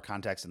little bit more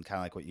context and kind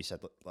of like what you said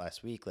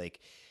last week, like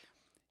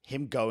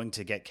him going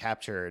to get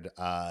captured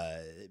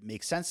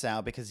makes sense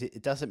now because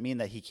it doesn't mean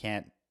that he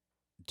can't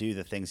do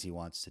the things he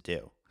wants to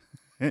do.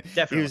 He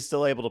Definitely. was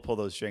still able to pull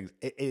those strings.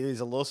 It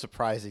is a little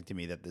surprising to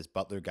me that this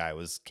Butler guy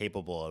was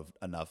capable of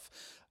enough.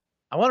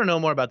 I want to know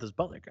more about this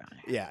Butler guy.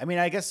 Yeah, I mean,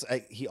 I guess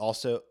he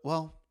also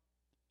well.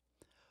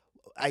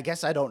 I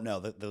guess I don't know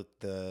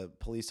the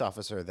police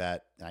officer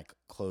that like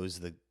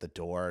closed the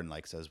door and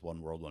like says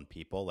one world, one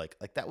people, like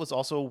that was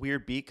also a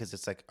weird beat because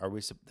it's like, are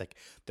we like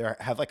they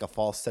have like a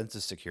false sense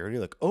of security,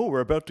 like, oh, we're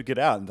about to get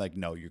out, and like,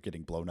 no, you're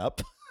getting blown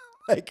up.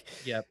 Like,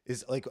 Yep.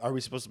 is like, are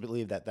we supposed to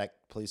believe that that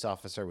police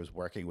officer was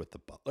working with the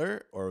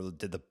butler, or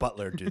did the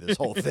butler do this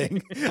whole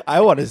thing?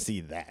 I want to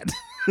see that.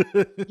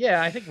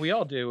 Yeah, I think we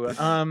all do.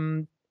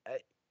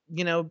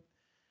 You know,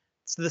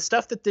 so the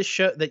stuff that this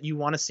show that you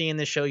want to see in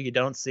this show you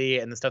don't see,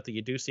 and the stuff that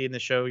you do see in the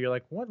show, you're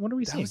like, what are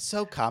we That seeing? was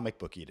so comic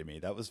booky to me.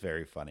 That was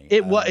very funny.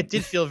 It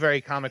did feel very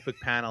comic book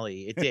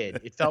panel-y. It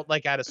did. It felt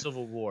like out of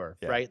Civil War,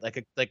 Yeah. right? Like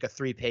a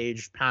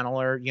 3-page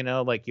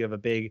paneler, like you have a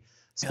big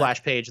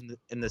splash page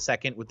in the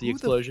second with the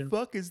explosion. Who the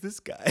fuck is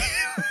this guy?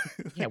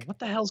 Yeah, what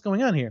the hell's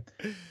going on here?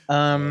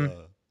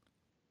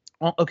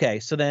 Well, okay,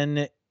 so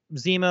then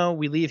Zemo,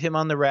 we leave him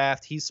on the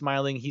raft. He's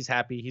smiling, he's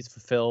happy, he's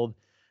fulfilled.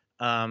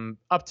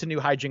 Up to new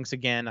hijinks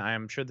again.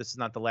 I'm sure this is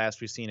not the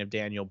last we've seen of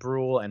Daniel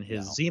Bruhl and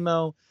his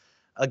Zemo.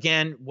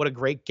 Again, what a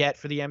great get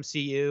for the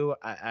MCU.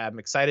 I'm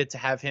excited to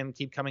have him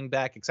keep coming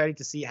back. Excited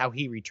to see how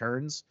he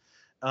returns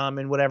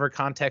in whatever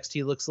context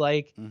he looks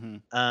like.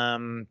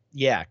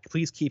 Yeah,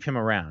 please keep him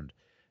around.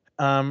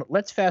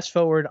 Let's fast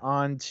forward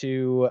on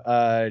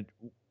to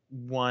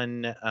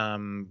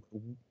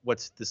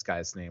what's this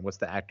guy's name? What's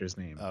the actor's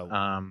name?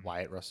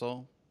 Wyatt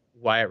Russell.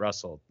 Wyatt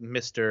Russell,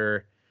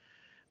 Mr.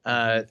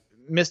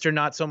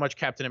 Not so much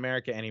Captain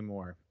America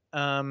anymore.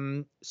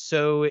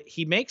 So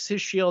he makes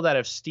his shield out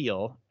of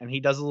steel, and he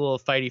does a little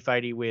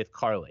fighty with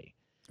Carly.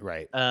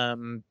 Right.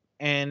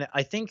 And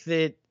I think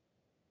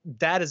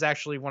that is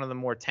actually one of the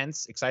more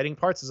tense, exciting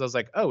parts. Is I was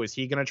like, oh, is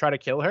he going to try to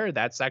kill her?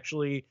 That's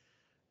actually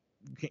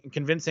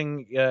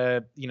convincing,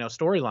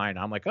 storyline.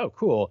 I'm like, oh,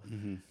 cool.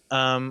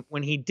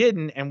 When he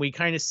didn't, and we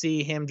kind of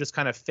see him just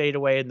kind of fade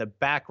away in the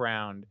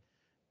background,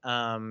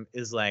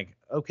 is like,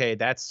 okay,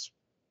 that's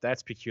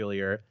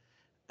peculiar.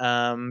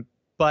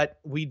 But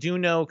we do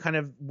know kind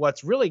of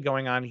what's really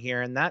going on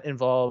here, and that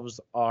involves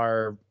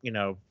our,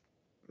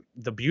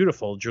 the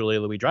beautiful Julia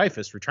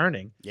Louis-Dreyfus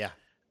returning. Yeah.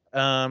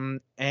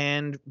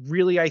 And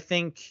really, I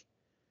think,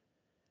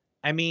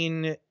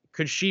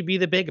 could she be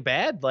the big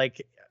bad?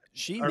 Like,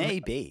 she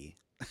may be.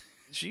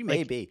 She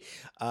may be.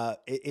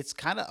 It's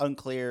kind of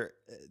unclear.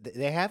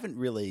 They haven't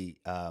really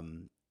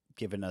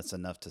given us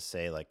enough to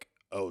say like,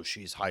 oh,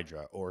 she's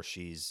Hydra or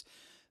she's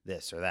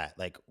this or that.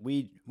 Like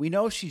we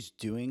know she's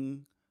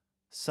doing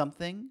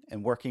something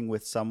and working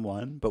with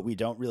someone, but we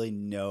don't really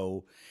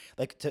know.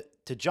 Like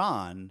to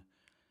John,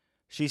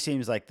 she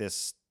seems like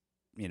this,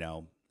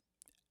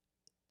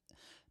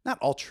 not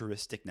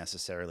altruistic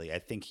necessarily. I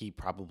think he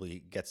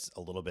probably gets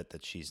a little bit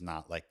that she's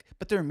not like,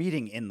 but they're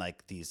meeting in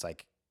like these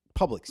like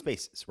public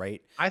spaces,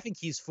 right? I think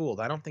he's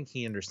fooled. I don't think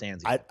he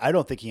understands. I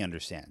don't think he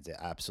understands it.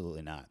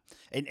 Absolutely not.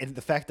 And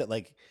the fact that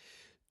like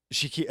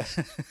she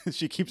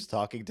keeps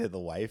talking to the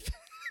wife.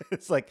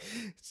 It's like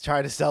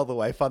trying to sell the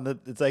wife on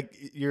it's like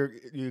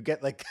you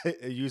get like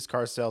a used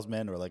car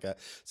salesman or like a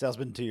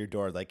salesman to your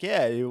door, like,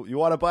 yeah, you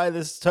want to buy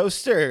this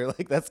toaster.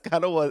 Like that's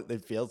kind of what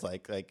it feels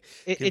like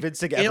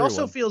convincing everyone. It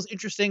also feels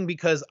interesting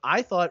because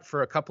I thought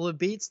for a couple of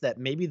beats that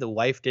maybe the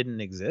wife didn't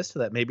exist,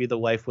 that maybe the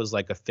wife was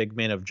like a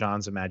figment of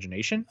John's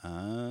imagination.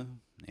 Yeah,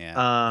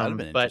 that'd have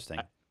been interesting.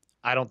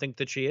 I don't think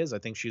that she is. I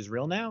think she's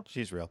real now.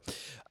 She's real.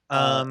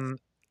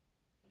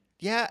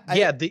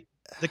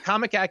 The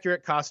comic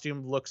accurate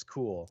costume looks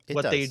cool.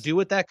 What they do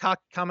with that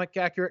comic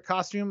accurate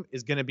costume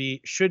is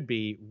should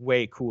be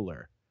way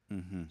cooler.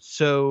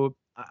 So,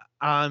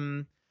 I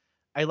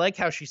like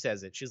how she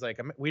says it. She's like,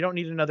 we don't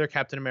need another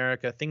Captain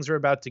America. Things are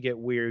about to get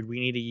weird. We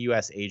need a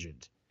U.S.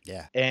 agent.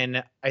 Yeah.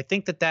 And I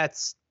think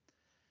that's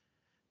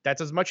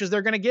as much as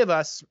they're going to give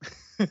us,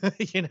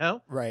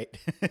 Right.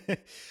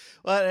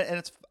 Well,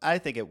 and I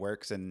think it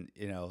works. And,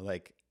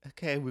 like,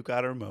 okay, we've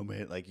got our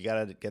moment. Like, you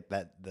got to get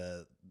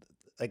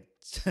like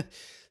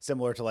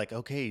similar to like,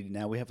 okay,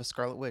 now we have a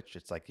Scarlet Witch.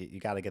 It's like you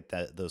got to get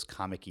those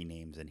comic-y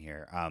names in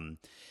here.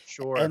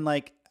 Sure. And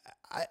like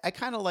I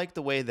kind of like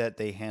the way that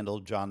they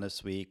handled John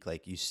this week.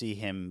 Like you see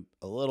him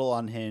a little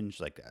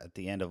unhinged, like at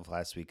the end of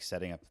last week,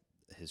 setting up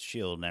his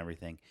shield and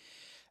everything,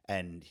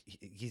 and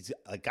he's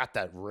got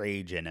that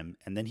rage in him,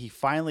 and then he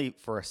finally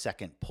for a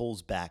second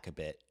pulls back a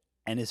bit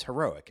and is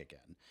heroic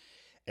again.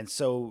 And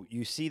so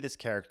you see this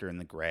character in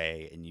the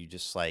gray, and you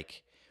just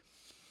like.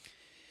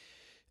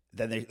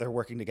 Then they're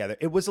working together.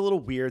 It was a little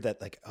weird that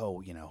like, oh,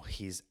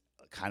 he's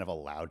kind of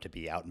allowed to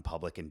be out in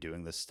public and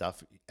doing this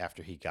stuff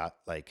after he got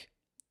like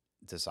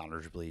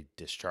dishonorably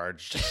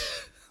discharged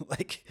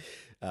like,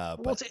 Well,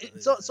 but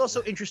it's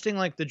also interesting,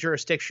 like the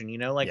jurisdiction,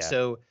 like yeah.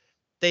 so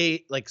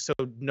so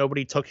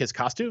nobody took his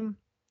costume,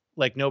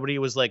 like nobody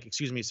was like,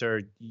 "Excuse me,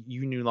 sir,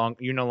 you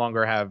no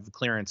longer have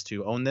clearance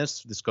to own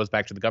this. This goes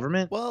back to the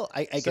government." Well,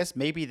 I So guess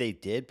maybe they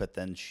did, but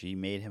then she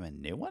made him a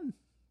new one.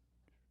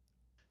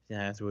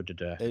 yeah, that's what it.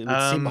 It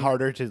would seem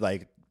harder to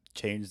like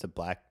change the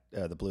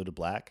blue to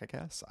black. I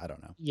guess I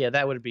don't know. Yeah,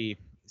 that would be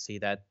see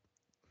that.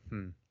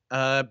 Hmm.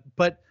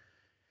 But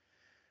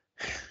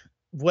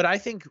what I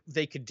think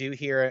they could do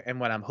here, and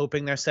what I'm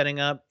hoping they're setting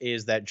up,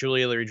 is that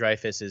Julia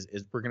Louis-Dreyfus is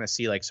we're gonna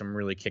see like some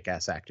really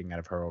kick-ass acting out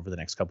of her over the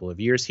next couple of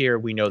years here.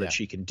 We know that Yeah.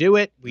 she can do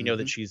it. We know Hmm.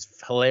 that she's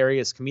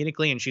hilarious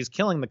comedically, and she's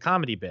killing the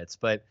comedy bits.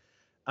 But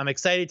I'm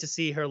excited to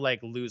see her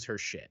like lose her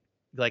shit.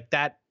 Like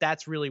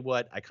that's really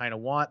what I kind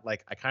of want.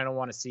 Like I kind of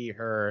want to see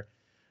her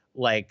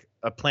like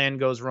a plan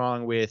goes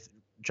wrong with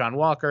John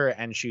Walker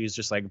and she's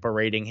just like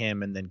berating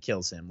him and then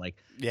kills him. Like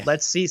Yeah.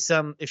 let's see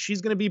some if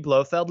she's gonna be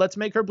Blofeld, let's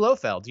make her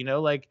Blofeld,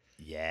 like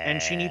and Yeah.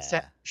 she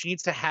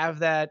needs to have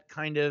that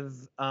kind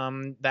of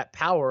that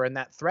power and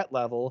that threat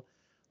level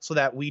so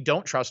that we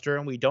don't trust her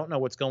and we don't know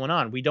what's going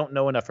on. We don't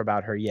know enough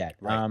about her yet.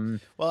 Right.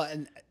 Well,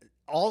 and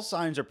all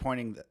signs are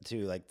pointing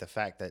to like the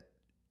fact that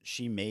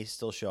she may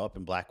still show up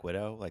in Black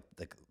Widow. Like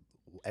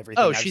Oh,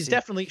 everything I've she's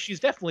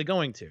definitely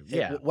going to.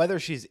 Yeah. whether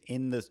she's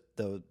in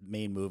the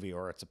main movie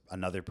or it's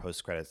another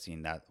post credit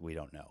scene, that we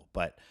don't know,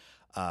 but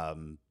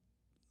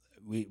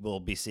we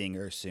will be seeing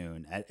her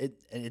soon,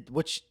 and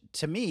which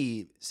to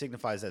me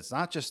signifies that it's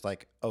not just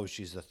like, oh,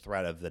 she's the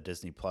threat of the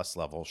Disney Plus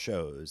level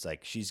shows.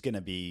 Like she's going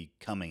to be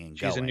coming and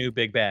She's going. a new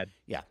big bad.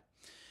 Yeah,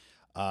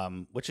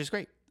 which is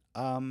great.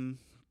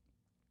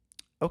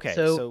 Okay,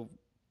 So so go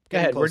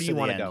getting ahead. Where close do to you the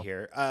want to end go?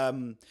 here.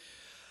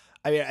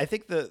 I mean, I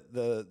think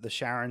the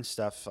Sharon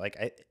stuff, like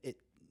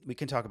we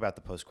can talk about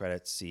the post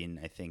credits scene.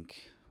 I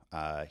think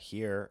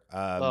here.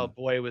 Oh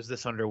boy, was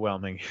this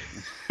underwhelming.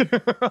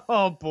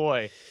 Oh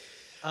boy.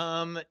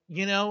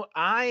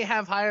 I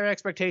have higher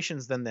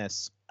expectations than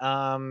this.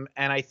 And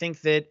I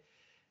think that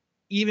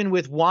even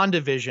with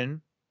WandaVision,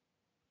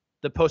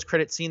 the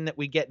post-credit scene that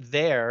we get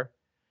there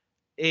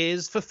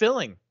is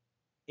fulfilling.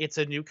 It's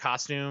a new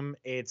costume.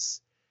 It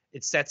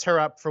sets her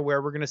up for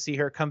where we're going to see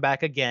her come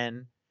back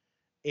again.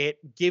 It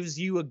gives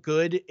you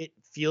it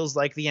feels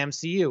like the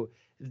MCU.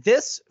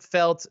 This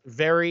felt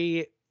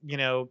very,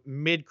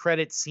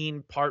 mid-credit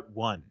scene part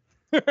 1.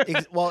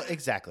 Well,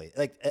 exactly.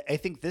 Like I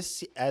think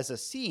this as a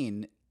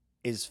scene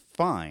is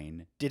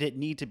fine. Did it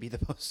need to be the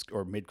post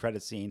or mid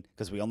credit scene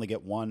because we only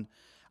get one?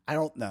 I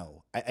don't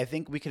know. I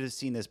think we could have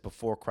seen this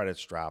before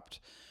credits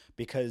dropped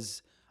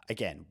because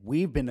again,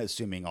 we've been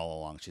assuming all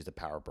along she's a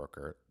power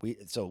broker.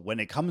 So when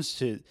it comes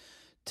to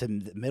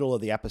the middle of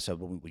the episode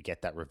when we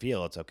get that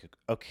reveal, it's okay.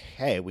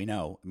 Okay, we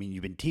know. I mean,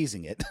 you've been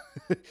teasing it.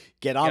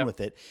 Get on Yep.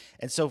 with it.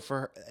 And so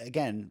for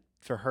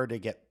her to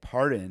get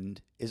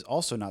pardoned is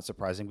also not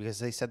surprising because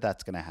they said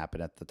that's going to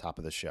happen at the top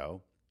of the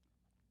show.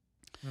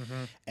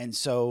 Mm-hmm. And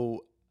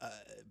so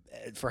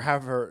for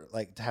her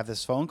like to have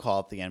this phone call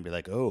at the end, be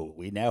like, oh,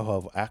 we now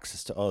have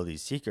access to all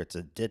these secrets.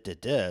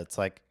 It's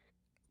like,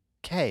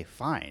 okay,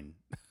 fine.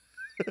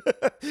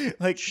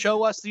 Like,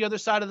 Show us the other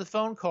side of the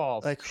phone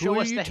call. Like, who Show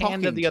are us you the hand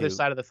of talking the other to?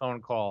 side of the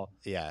phone call.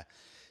 Yeah.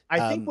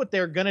 I think what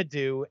they're gonna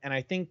do, and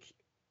I think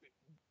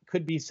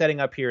could be setting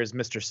up here, is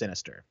Mr.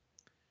 Sinister,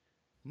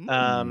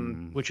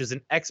 which is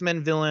an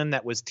X-Men villain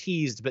that was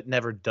teased but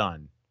never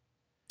done.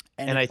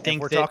 And I if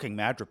think we're that talking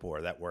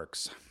Madripoor, that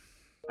works.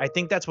 I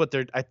think that's what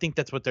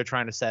they're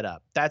trying to set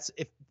up. That's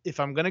if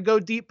I'm gonna go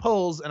deep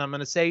polls and I'm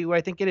gonna say who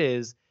I think it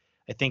is,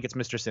 I think it's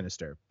Mr.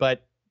 Sinister.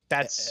 But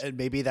that's And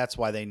maybe that's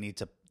why they need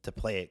to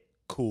play it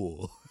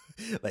cool.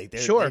 Like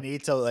Sure. they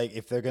need to, like,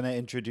 if they're gonna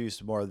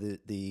introduce more of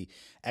the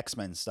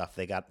X-Men stuff,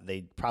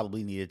 they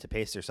probably needed to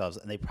pace themselves,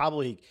 and they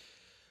probably,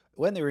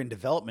 when they were in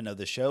development of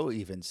the show,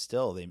 even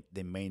still,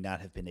 they may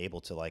not have been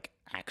able to like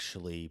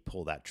actually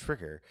pull that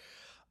trigger.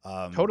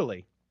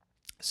 totally.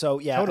 So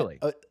yeah, Totally.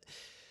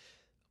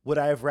 Would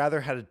I have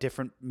rather had a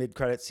different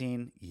mid-credit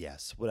scene?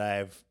 Yes. Would I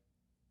have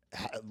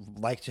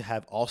liked to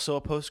have also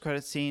a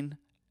post-credit scene?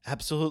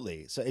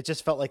 Absolutely. So it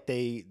just felt like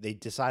they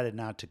decided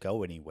not to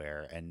go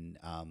anywhere, and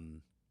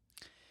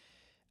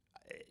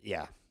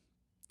yeah.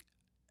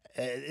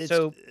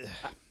 So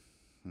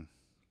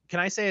can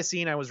I say a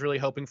scene I was really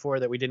hoping for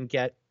that we didn't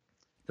get?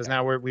 Because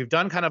now we've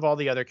done kind of all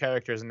the other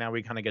characters, and now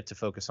we kind of get to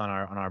focus on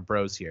our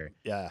bros here.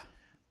 Yeah.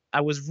 I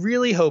was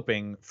really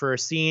hoping for a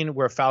scene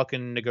where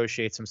Falcon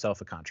negotiates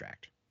himself a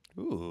contract.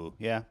 Ooh,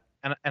 yeah.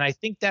 And I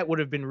think that would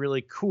have been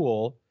really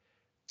cool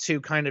to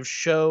kind of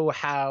show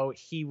how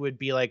he would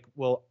be like,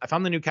 well, if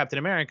I'm the new Captain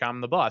America, I'm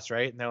the boss,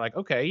 right? And they're like,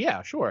 okay,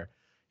 yeah, sure.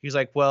 He's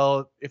like,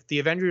 well, if the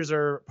Avengers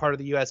are part of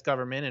the U.S.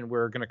 government and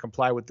we're going to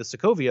comply with the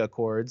Sokovia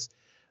Accords,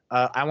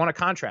 I want a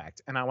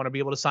contract and I want to be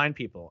able to sign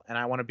people and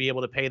I want to be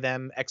able to pay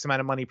them X amount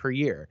of money per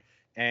year.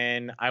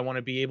 And I want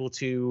to be able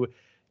to,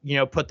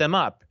 put them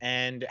up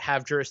and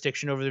have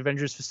jurisdiction over the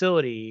Avengers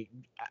facility.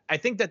 I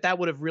think that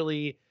would have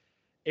really,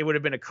 it would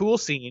have been a cool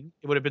scene.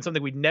 It would have been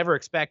something we'd never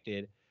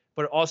expected,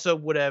 but it also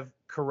would have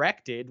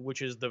corrected,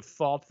 which is the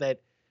fault that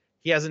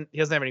he doesn't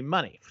have any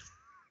money.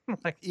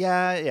 Like,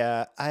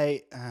 Yeah.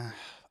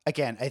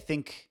 Again,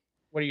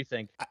 what do you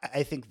think?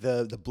 I think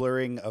the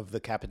blurring of the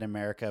Captain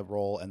America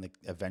role and the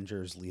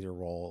Avengers leader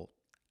role,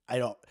 I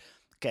don't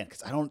again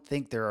because I don't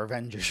think there are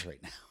Avengers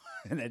right now,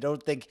 and I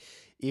don't think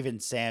even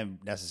Sam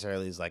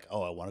necessarily is like,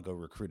 oh, I want to go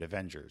recruit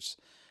Avengers,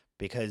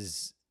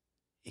 because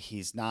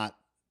he's not.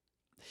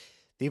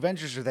 The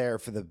Avengers are there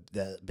for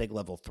the big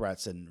level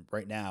threats, and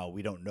right now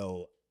we don't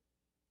know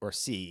or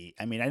see.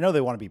 I mean, I know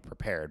they want to be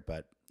prepared,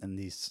 but in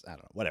these, I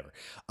don't know, whatever.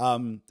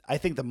 I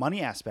think the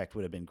money aspect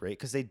would have been great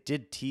because they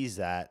did tease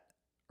that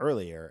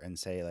earlier and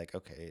say like,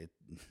 okay,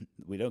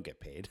 we don't get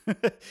paid.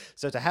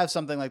 So to have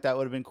something like that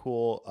would have been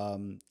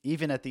cool.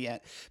 Even at the end,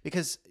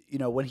 because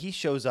when he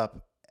shows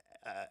up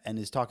and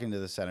is talking to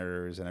the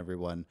senators and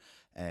everyone,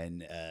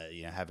 and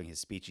having his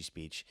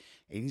speech,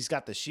 and he's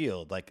got the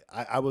shield. Like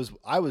I was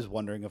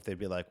wondering if they'd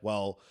be like,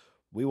 well,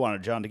 we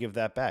wanted John to give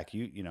that back.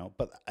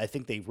 But I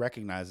think they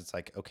recognize it's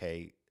like,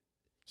 okay,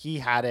 he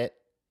had it.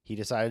 He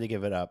decided to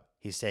give it up.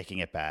 He's taking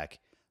it back.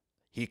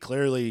 He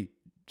clearly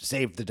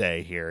saved the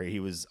day here. He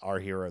was our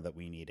hero that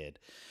we needed.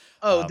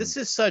 Oh, this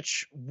is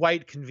such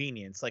white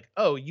convenience. Like,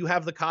 oh, you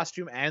have the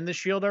costume and the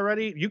shield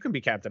already? You can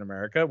be Captain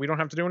America. We don't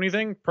have to do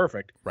anything.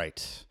 Perfect.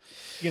 Right.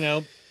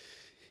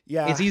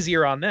 Yeah. It's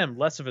easier on them,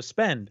 less of a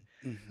spend.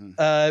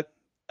 Mm-hmm.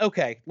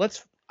 Okay,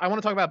 I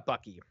want to talk about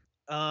Bucky.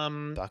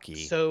 Bucky.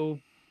 So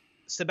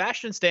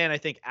Sebastian Stan, I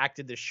think,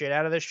 acted the shit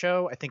out of this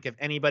show. I think if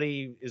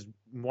anybody is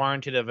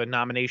warranted of a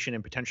nomination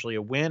and potentially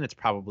a win, it's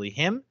probably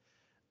him.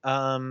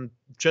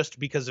 Just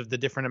because of the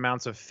different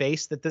amounts of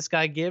face that this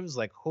guy gives.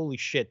 Like, holy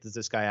shit, does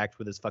this guy act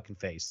with his fucking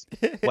face?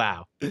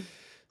 Wow.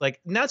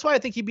 Like, and that's why I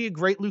think he'd be a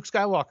great Luke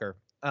Skywalker.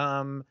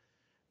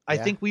 I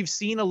think we've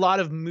seen a lot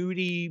of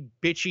moody,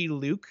 bitchy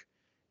Luke.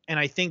 And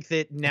I think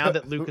that now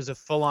that Luke is a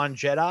full-on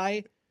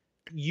Jedi,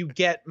 you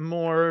get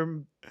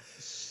more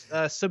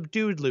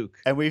subdued Luke.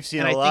 And we've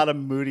seen a lot of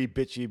moody,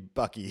 bitchy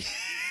Bucky.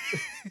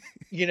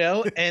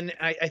 And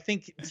I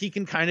think he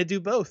can kind of do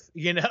both,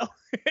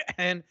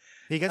 and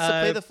he gets to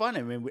play the fun.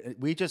 I mean,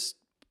 we just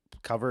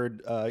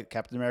covered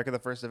Captain America: The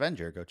First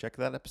Avenger. Go check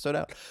that episode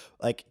out.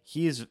 Like,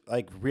 he's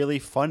like really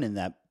fun in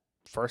that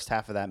first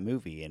half of that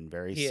movie and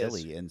very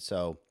silly. And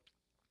so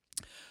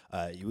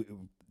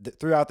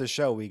throughout the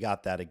show, we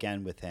got that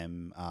again with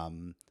him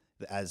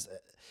as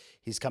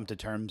he's come to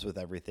terms with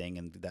everything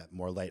and that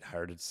more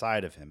lighthearted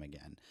side of him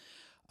again.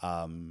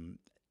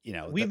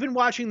 We've been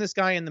watching this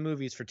guy in the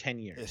movies for 10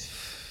 years.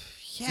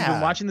 Yeah. We've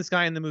been watching this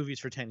guy in the movies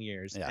for 10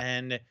 years. Yeah.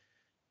 And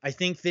I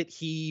think that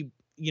he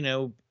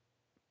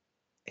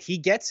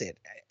gets it.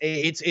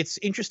 It's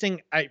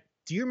interesting.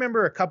 Do you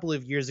remember a couple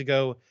of years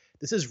ago,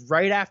 this is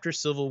right after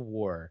Civil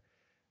War,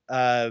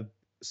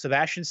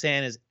 Sebastian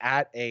Stan is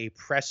at a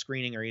press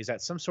screening, or he's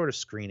at some sort of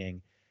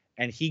screening,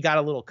 and he got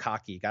a little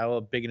cocky, got a little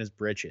big in his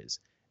britches.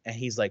 And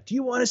he's like, do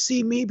you want to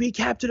see me be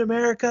Captain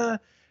America?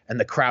 And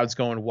the crowd's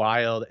going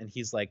wild, and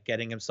he's like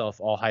getting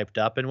himself all hyped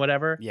up and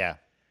whatever. Yeah.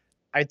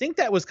 I think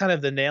that was kind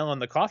of the nail in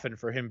the coffin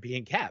for him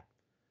being Cap.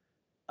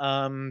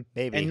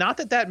 Maybe. And not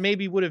that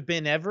maybe would have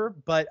been ever,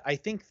 but I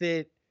think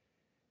that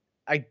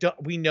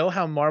we know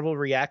how Marvel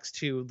reacts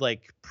to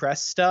like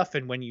press stuff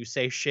and when you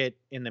say shit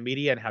in the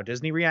media and how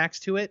Disney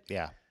reacts to it.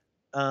 Yeah.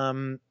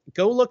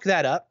 Go look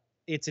that up.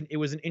 It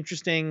was an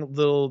interesting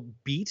little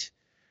beat.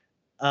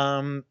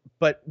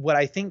 But what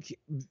I think,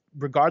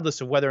 regardless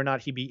of whether or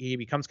not he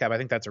becomes Cap, I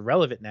think that's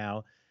irrelevant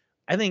now.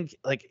 I think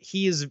like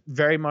he is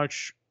very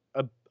much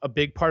a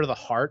big part of the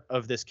heart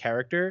of this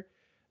character.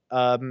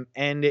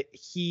 And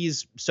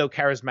he's so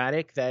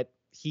charismatic that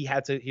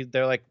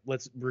they're like,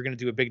 we're going to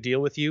do a big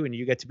deal with you, and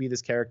you get to be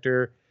this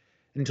character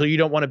until you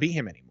don't want to be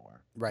him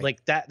anymore. Right.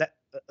 Like that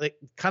like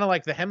kind of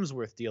like the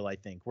Hemsworth deal, I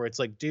think, where it's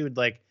like, dude,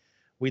 like,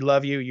 we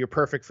love you. You're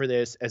perfect for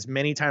this. As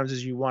many times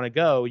as you want to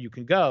go, you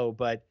can go,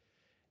 but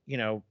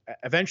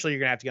eventually you're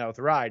going to have to get out with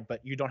the ride, but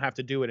you don't have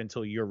to do it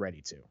until you're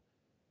ready to.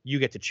 You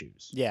get to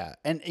choose. Yeah.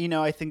 And,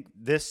 I think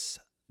this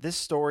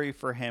story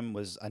for him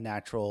was a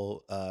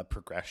natural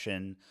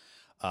progression.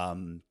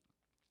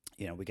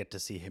 We get to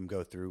see him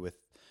go through with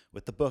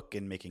the book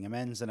and making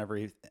amends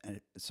and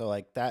so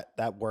like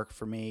that worked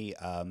for me.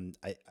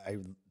 I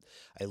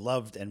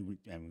loved, and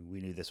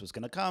we knew this was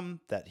going to come,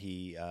 that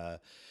he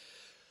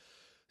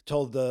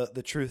told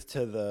the truth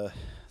to the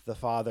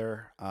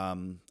father.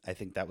 I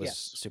think that was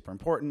super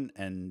important,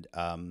 and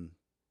I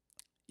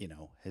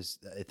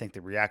think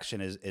the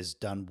reaction is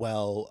done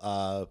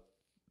well.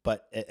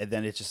 But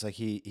then it's just like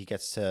he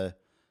gets to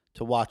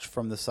watch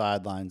from the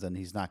sidelines, and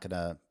he's not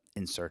gonna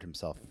insert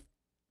himself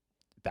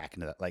back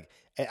into that. Like,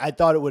 I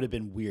thought it would have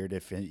been weird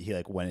if he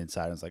like went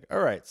inside and was like, all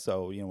right,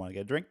 so you want to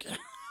get a drink?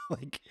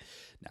 Like,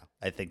 no,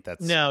 I think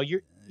that's I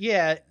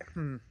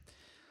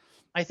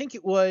think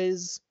it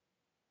was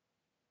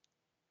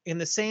in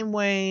the same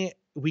way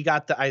we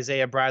got the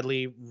Isaiah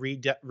Bradley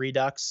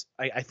redux.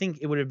 I think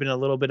it would have been a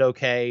little bit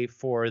okay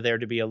for there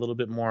to be a little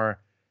bit more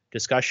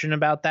discussion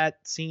about that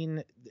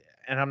scene.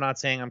 And I'm not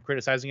saying I'm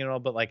criticizing it at all,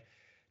 but like,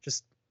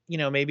 just,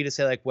 maybe to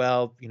say like,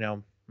 well,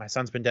 my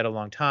son's been dead a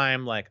long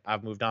time. Like,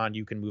 I've moved on.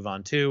 You can move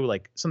on too.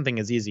 Like, something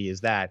as easy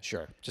as that.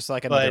 Sure. Just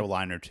like another But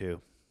line or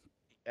two.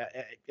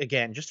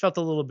 again, just felt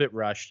a little bit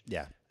rushed.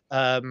 Yeah.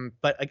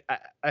 But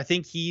I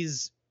think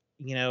he's,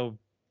 you know,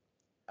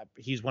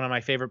 he's one of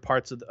my favorite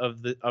parts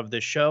of the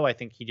show. I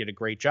think he did a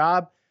great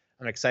job.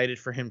 I'm excited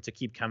for him to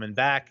keep coming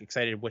back.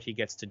 Excited what he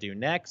gets to do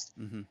next.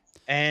 Hmm.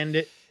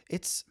 And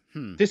It's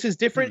this is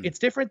different. It's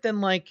different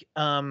than like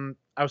I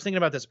was thinking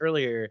about this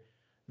earlier.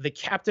 The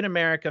Captain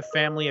America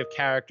family of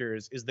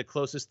characters is the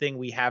closest thing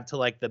we have to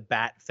like the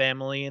Bat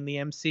family in the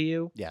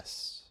MCU,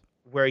 yes.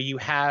 where you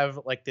have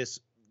like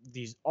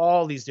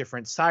all these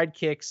different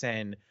sidekicks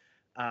and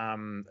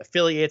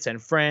affiliates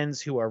and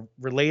friends who are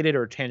related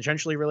or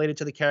tangentially related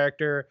to the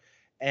character,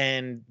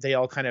 and they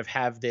all kind of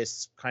have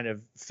this kind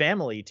of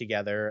family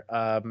together.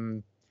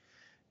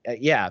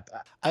 Yeah,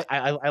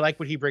 I like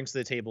what he brings to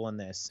the table in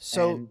this.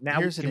 So And now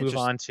we here's an can move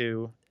interest. on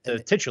to the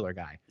And titular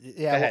guy.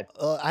 yeah, Go ahead.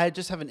 well, I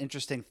just have an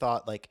interesting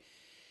thought. Like,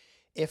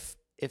 if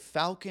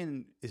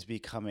Falcon is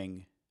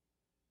becoming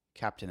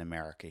Captain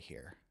America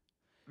here,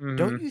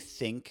 don't Mhm. you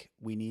think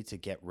we need to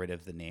get rid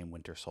of the name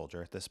Winter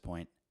Soldier at this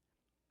point?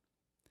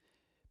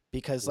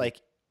 Because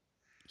like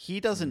he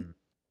doesn't Mm.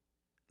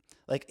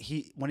 like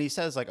he when he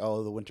says like,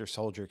 oh, the Winter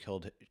Soldier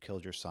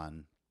killed your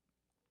son,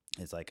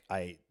 it's like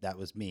that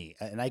was me.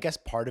 And I guess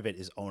part of it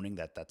is owning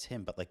that that's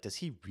him, but like does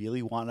he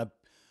really want to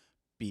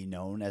be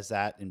known as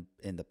that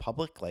in the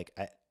public? Like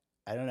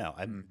I don't know.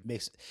 I Mm.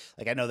 makes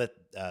like I know that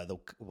the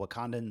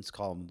Wakandans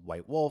call him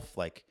White Wolf.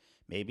 Like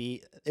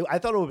I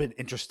thought it would have been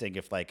interesting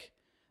if like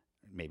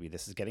maybe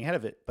this is getting ahead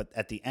of it, but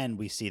at the end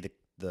we see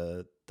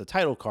the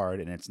title card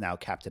and it's now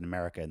Captain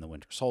America and the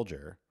Winter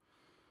Soldier.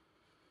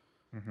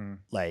 Mhm.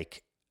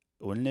 Like,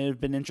 wouldn't it have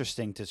been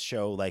interesting to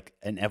show like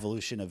an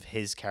evolution of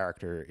his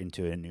character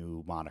into a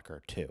new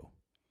moniker too?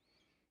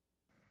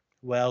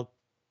 Well,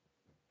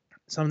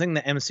 something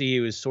the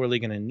MCU is sorely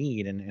going to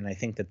need, and I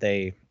think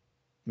that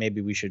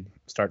maybe we should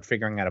start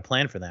figuring out a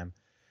plan for them,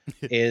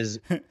 is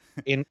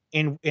and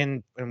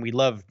we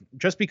love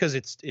just because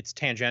it's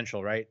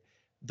tangential, right?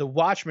 The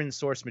Watchmen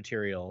source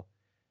material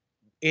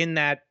in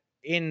that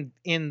in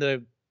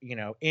the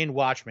in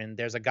Watchmen,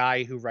 there's a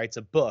guy who writes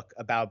a book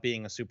about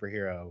being a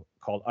superhero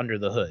called Under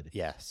the Hood, and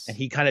Yes.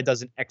 he kind of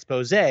does an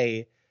expose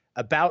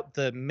about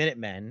the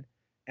Minutemen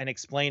and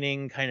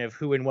explaining kind of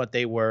who and what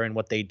they were and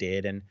what they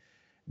did, and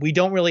we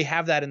don't really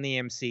have that in the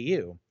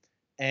MCU,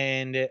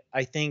 and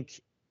I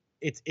think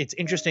it's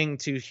interesting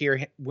to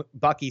hear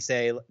Bucky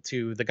say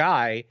to the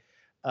guy,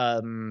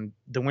 "The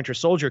Winter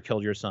Soldier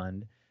killed your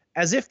son,"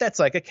 as if that's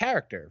like a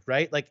character,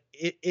 right? Like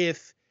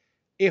if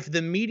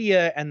the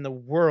media and the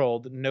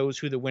world knows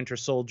who the Winter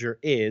Soldier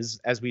is,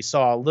 as we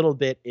saw a little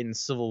bit in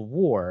Civil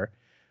War,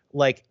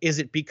 like is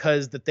it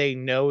because that they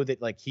know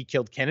that like he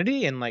killed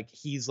Kennedy and like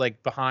he's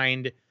like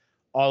behind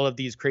all of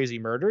these crazy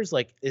murders?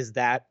 Like is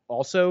that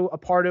also a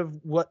part of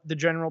what the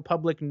general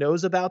public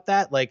knows about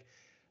that? Like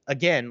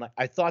again, like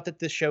I thought that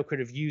this show could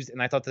have used,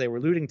 and I thought that they were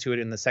alluding to it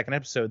in the second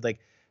episode, like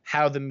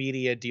how the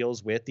media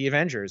deals with the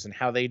Avengers and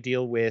how they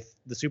deal with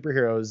the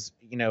superheroes,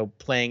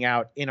 playing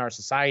out in our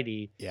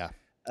society. Yeah.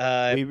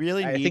 uh, We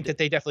really I think need that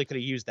they definitely could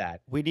have used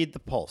that. we need the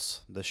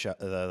Pulse, the show,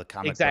 the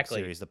comic book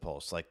Exactly. series, the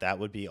Pulse. Like that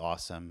would be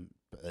awesome.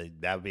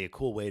 That would be a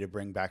cool way to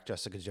bring back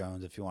Jessica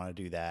Jones if you want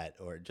to do that,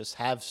 or just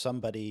have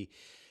somebody.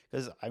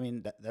 Because I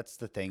mean, that's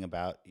the thing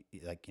about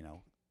like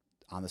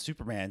on the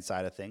Superman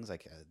side of things,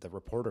 like the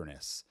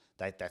reporterness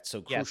that's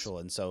so Yes. crucial,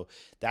 and so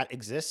that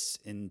exists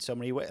in so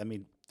many ways. I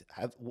mean,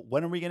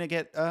 when are we going to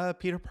get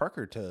Peter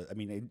Parker to? I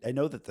mean, I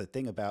know that the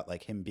thing about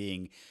like him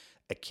being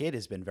a kid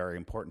has been very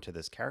important to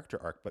this character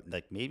arc, but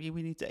like maybe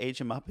we need to age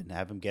him up and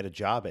have him get a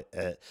job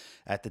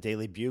at the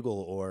Daily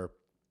Bugle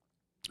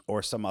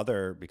or some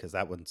other, because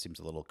that one seems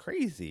a little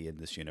crazy in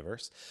this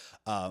universe.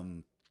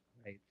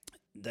 Right.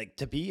 Like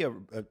to be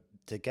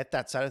to get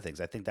that side of things,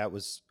 I think that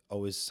was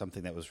always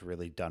something that was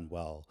really done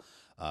well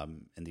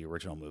in the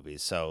original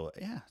movies. So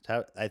yeah,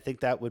 I think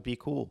that would be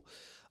cool.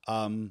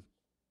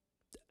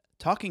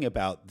 Talking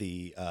about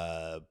the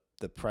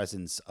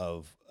presence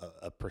of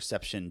a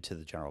perception to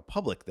the general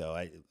public, though,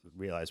 I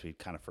realize we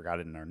kind of forgot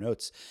it in our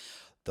notes.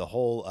 The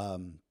whole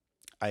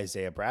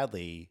Isaiah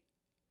Bradley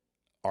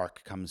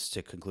arc comes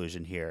to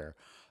conclusion here.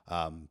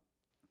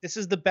 This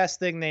is the best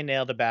thing they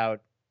nailed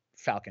about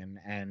Falcon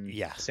and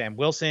Yeah. Sam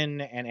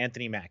Wilson and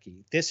Anthony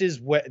Mackie. This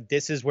is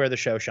where the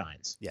show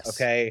shines. Yes.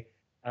 Okay.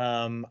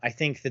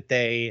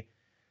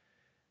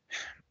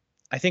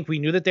 I think we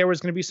knew that there was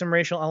going to be some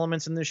racial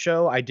elements in this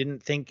show. I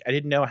didn't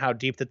know how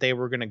deep that they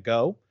were going to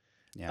go.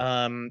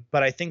 Yeah.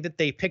 But I think that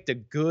they picked a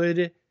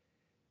good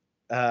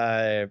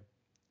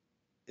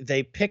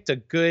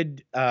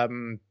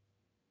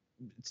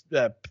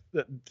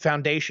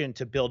foundation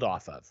to build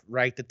off of,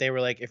 right? That they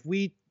were like, if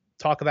we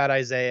talk about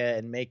Isaiah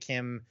and make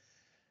him,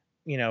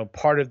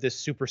 part of this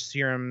super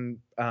serum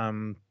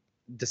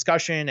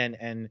discussion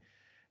and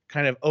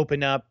kind of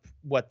open up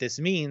what this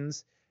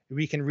means,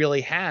 we can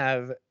really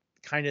have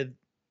kind of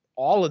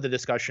all of the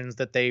discussions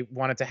that they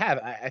wanted to have.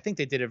 I think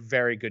they did a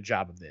very good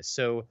job of this.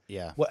 So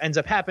Yeah. what ends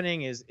up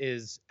happening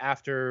is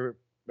after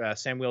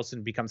Sam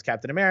Wilson becomes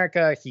Captain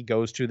America. He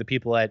goes to the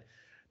people at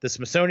the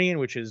Smithsonian,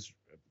 which is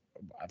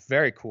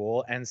very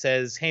cool, and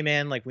says, "Hey,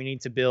 man, like we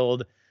need to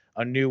build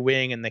a new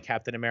wing in the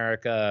Captain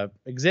America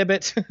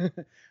exhibit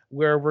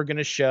where we're going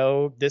to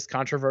show this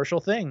controversial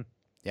thing."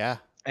 Yeah.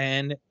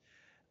 And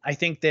I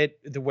think that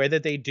the way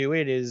that they do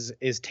it is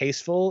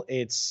tasteful.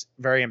 It's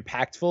very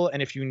impactful,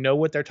 and if you know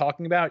what they're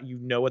talking about, you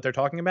know what they're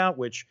talking about.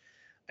 Which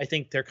I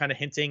think they're kind of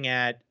hinting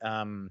at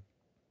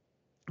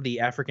the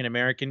African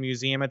American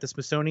Museum at the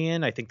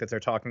Smithsonian. I think that they're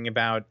talking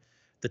about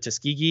the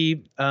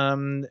Tuskegee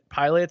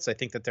pilots. I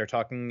think that they're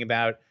talking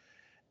about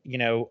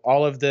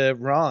all of the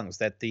wrongs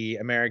that the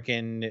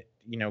American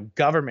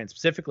government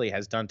specifically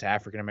has done to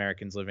African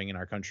Americans living in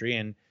our country.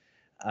 And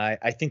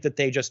I think that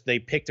they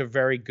picked a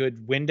very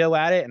good window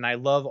at it, and I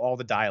love all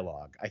the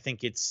dialogue. I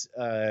think it's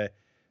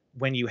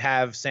when you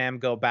have Sam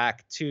go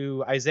back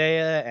to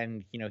Isaiah,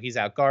 and he's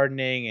out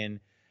gardening,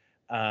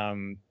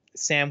 and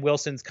Sam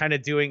Wilson's kind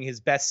of doing his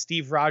best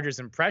Steve Rogers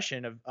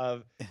impression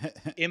of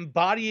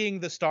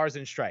embodying the stars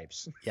and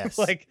stripes. Yes.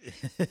 like,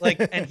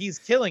 and he's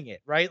killing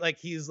it, right? Like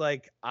he's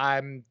like,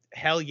 I'm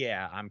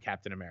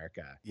Captain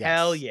America. Yes.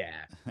 Hell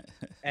yeah.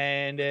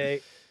 And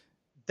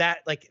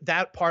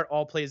that part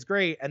all plays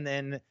great. And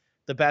then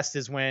the best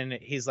is when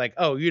he's like,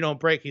 "Oh, you don't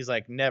break." He's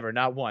like, "Never,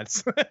 not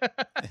once."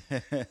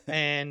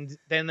 And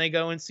then they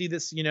go and see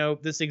this,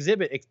 this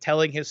exhibit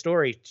telling his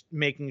story,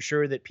 making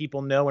sure that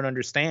people know and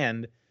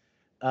understand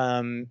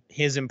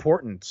his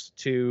importance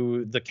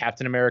to the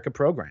Captain America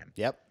program.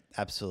 Yep,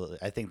 absolutely.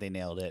 I think they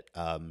nailed it.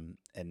 And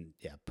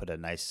yeah, put a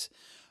nice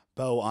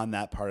bow on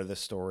that part of the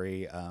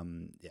story.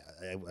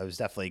 I was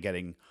definitely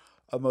getting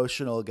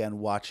emotional again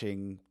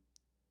watching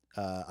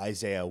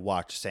Isaiah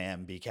watch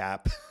Sam be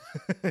Cap.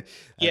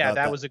 Yeah,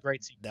 that was a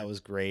great scene. That was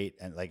great.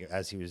 And like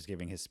as he was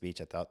giving his speech,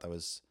 I thought that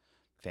was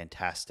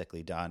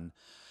fantastically done.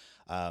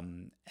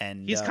 And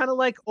he's kind of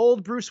like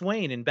old Bruce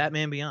Wayne in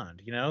Batman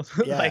Beyond, Yeah,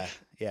 like,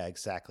 yeah,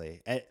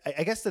 exactly.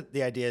 I guess that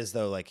the idea is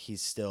though, like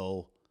he's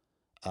still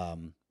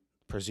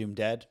presumed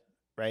dead,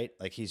 right?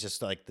 Like he's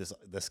just like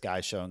this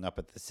guy showing up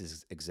at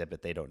this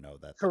exhibit. They don't know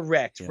that.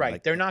 Correct, right?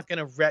 Like, they're not going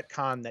to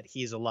retcon that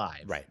he's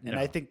alive, right? And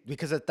no. I think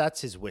because that's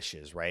his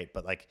wishes, right?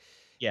 But like,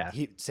 yeah,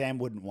 Sam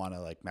wouldn't want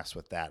to like mess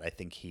with that. I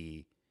think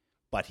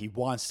but he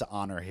wants to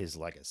honor his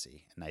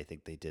legacy, and I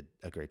think they did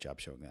a great job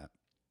showing that.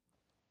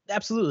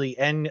 Absolutely.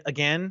 And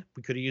again,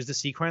 we could have used a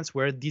sequence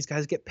where these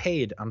guys get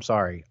paid. I'm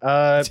sorry.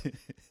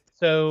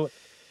 So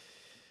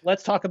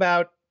let's talk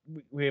about,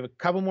 we have a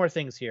couple more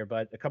things here,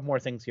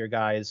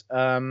 guys.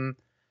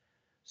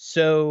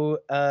 So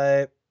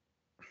I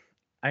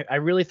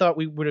really thought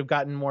we would have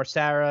gotten more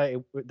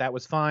Sarah. That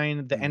was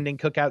fine. The ending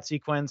cookout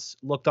sequence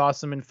looked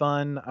awesome and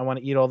fun. I want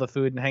to eat all the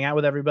food and hang out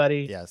with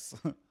everybody. Yes.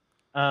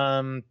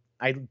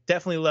 I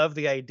definitely love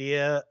the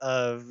idea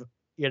of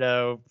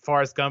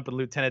Forrest Gump and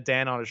Lieutenant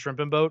Dan on a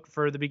shrimping boat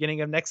for the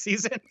beginning of next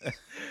season.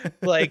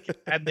 Like,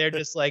 and they're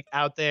just like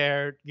out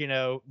there,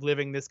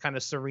 living this kind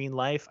of serene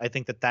life. I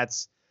think that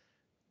that's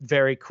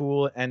very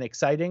cool and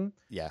exciting.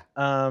 Yeah.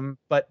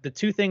 But the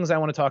two things I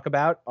want to talk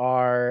about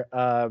are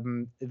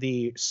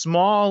the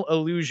small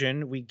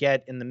illusion we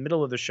get in the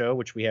middle of the show,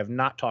 which we have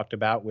not talked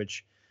about,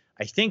 which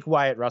I think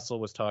Wyatt Russell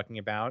was talking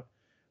about,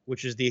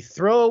 which is the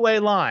throwaway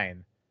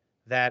line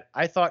that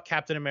I thought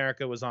Captain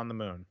America was on the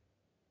moon.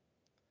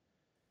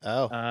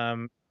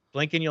 Oh.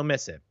 Blink and you'll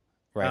miss it.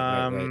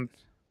 Right.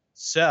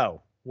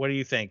 So, what do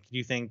you think? Do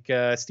you think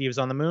Steve's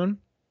on the moon?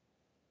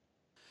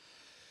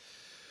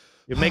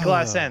 It would make a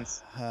lot of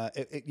sense.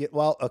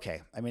 Well,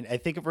 okay. I mean, I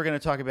think if we're going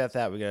to talk about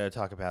that, we got to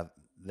talk about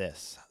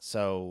this.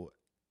 So,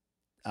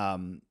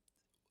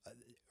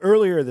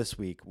 earlier this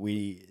week,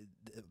 we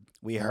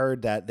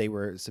heard that they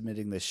were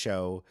submitting this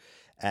show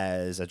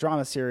as a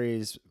drama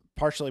series,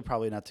 partially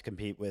probably not to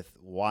compete with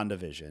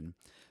WandaVision.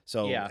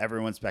 So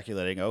everyone's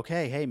speculating,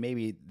 okay, hey,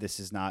 maybe this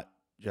is not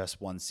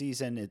just one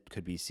season. It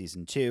could be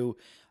season 2.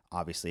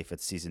 Obviously, if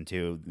it's season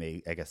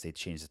 2, I guess they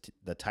changed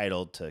the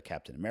title to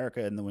Captain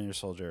America and the Winter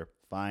Soldier.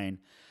 Fine.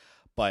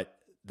 But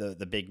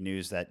the big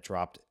news that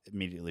dropped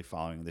immediately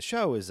following the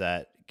show is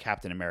that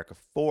Captain America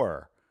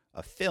 4,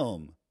 a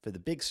film for the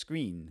big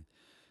screen,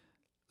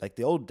 like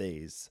the old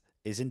days,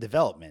 is in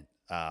development.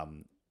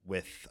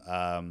 With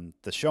the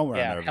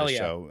showrunner of the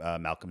show,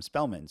 Malcolm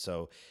Spellman.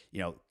 So,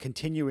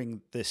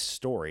 continuing this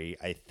story,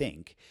 I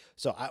think.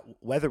 So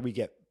whether we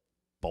get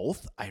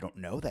both, I don't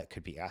know. That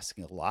could be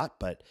asking a lot.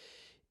 But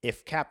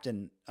if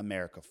Captain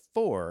America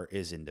 4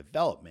 is in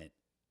development,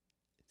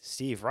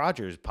 Steve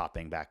Rogers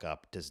popping back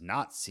up does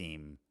not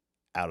seem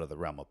out of the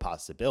realm of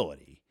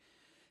possibility.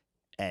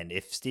 And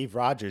if Steve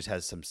Rogers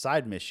has some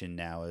side mission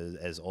now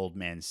as Old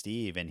Man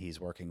Steve, and he's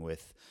working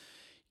with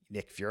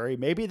Nick Fury,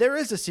 maybe there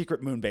is a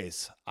secret moon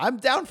base. I'm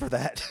down for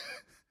that.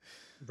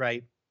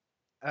 Right.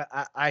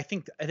 I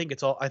think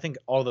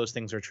all those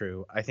things are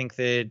true. I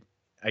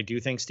do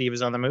think Steve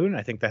is on the moon.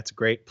 I think that's a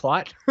great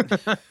plot.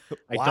 I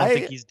don't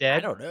think he's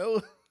dead. I don't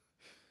know.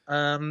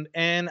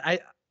 And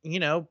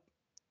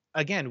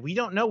again, we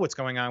don't know what's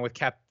going on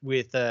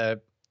with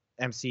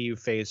MCU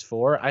Phase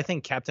 4. I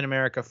think Captain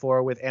America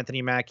 4 with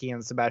Anthony Mackie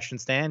and Sebastian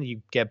Stan,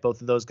 you get both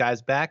of those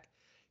guys back,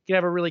 you can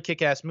have a really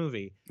kick-ass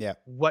movie. Yeah.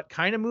 What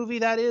kind of movie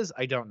that is,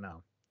 I don't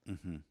know.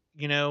 Mm-hmm.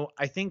 You know,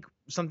 I think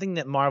something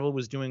that Marvel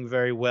was doing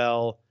very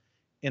well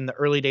in the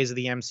early days of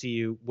the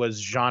MCU was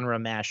genre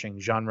mashing,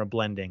 genre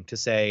blending, to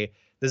say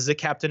this is a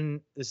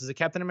Captain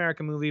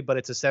America movie, but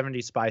it's a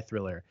 70s spy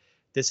thriller.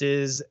 This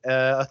is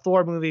a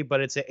Thor movie,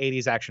 but it's an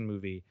 80s action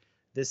movie.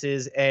 This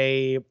is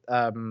a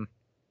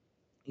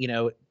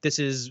this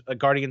is a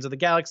Guardians of the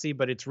Galaxy,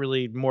 but it's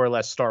really more or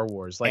less Star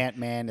Wars. Like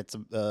Ant-Man, it's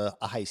a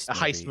heist a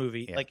heist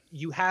movie. Yeah. Like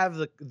you have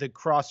the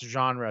cross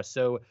genre.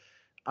 So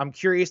I'm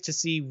curious to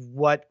see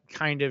what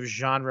kind of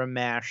genre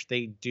mash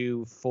they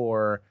do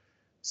for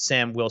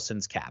Sam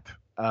Wilson's Cap.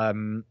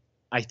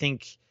 I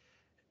think,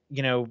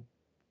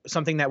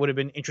 something that would have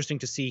been interesting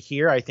to see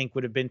here, I think,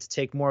 would have been to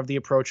take more of the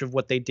approach of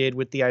what they did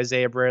with the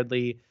Isaiah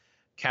Bradley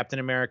Captain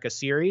America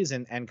series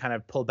and kind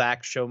of pull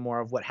back, show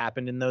more of what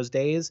happened in those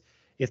days.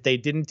 If they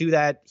didn't do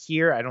that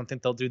here, I don't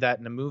think they'll do that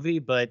in a movie,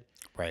 but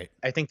right.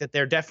 I think that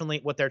they're definitely,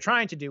 what they're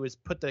trying to do is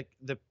put the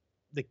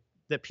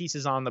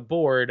pieces on the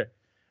board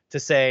to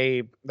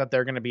say that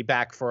they're going to be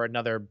back for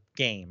another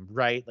game,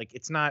 right? Like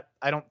it's not,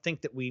 I don't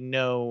think that we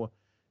know,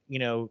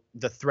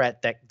 the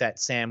threat that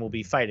Sam will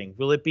be fighting.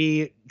 Will it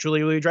be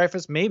Julia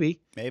Louis-Dreyfus? Maybe.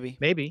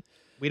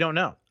 We don't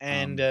know.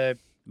 And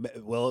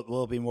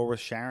will it be more with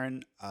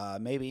Sharon?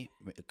 Maybe.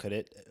 Could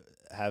it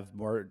have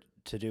more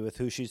to do with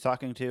who she's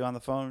talking to on the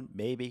phone?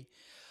 Maybe.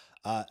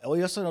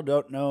 We also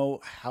don't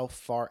know how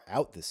far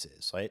out this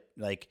is, right?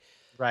 Like,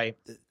 right.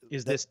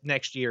 Is this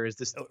next year? Is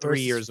this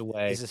 3 years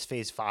away? Is this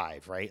Phase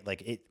 5, right?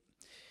 Like it.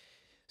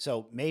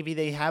 So maybe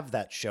they have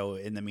that show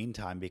in the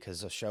meantime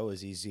because a show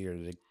is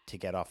easier to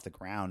get off the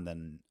ground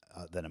than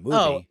a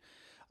movie.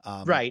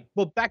 Right.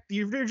 Well, back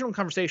the original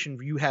conversation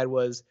you had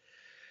was,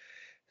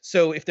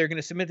 so if they're going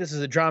to submit this as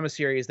a drama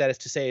series, that is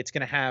to say it's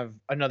going to have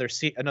another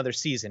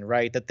season,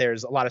 right? That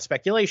there's a lot of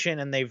speculation,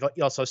 and they've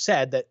also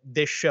said that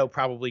this show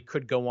probably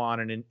could go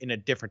on in a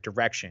different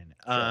direction.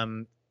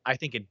 Sure. I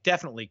think it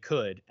definitely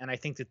could, and I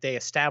think that they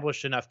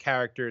established enough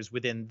characters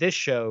within this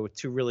show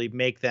to really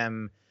make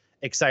them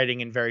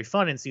exciting and very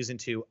fun in season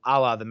 2, a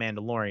la The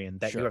Mandalorian,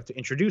 that you have to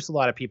introduce a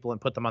lot of people and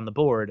put them on the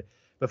board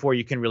before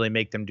you can really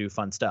make them do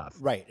fun stuff.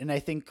 Right. And I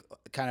think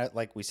kind of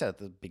like we said at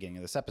the beginning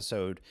of this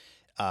episode,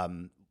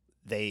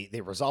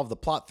 they resolve the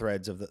plot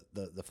threads of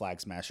the Flag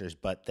Smashers,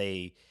 but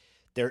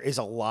there is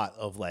a lot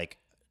of like ...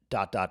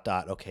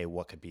 Okay,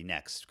 what could be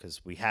next?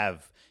 Because we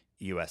have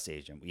US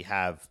Agent, we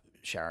have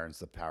Sharon's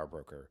the power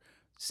broker.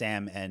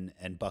 Sam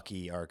and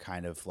Bucky are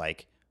kind of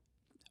like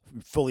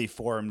fully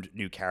formed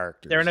new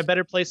characters. They're in a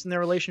better place in their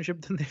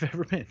relationship than they've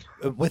ever been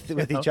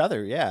with each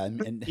other. Yeah.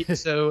 And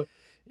so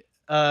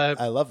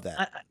I love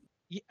that.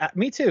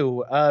 Me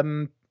too.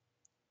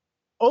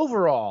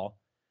 Overall,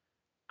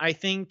 I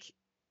think,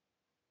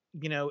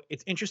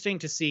 it's interesting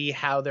to see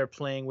how they're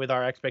playing with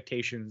our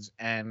expectations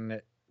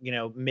and,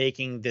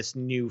 making this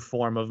new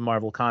form of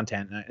Marvel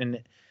content.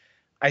 And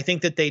I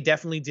think that they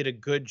definitely did a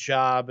good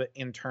job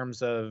in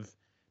terms of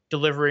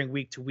delivering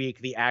week to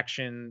week the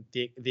action,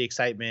 the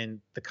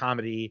excitement, the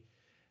comedy.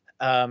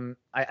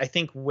 I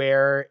think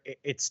where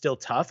it's still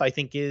tough, I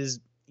think is,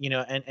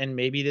 and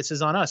maybe this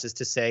is on us, is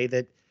to say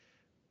that,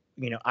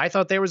 I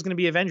thought there was going to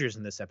be Avengers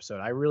in this episode.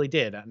 I really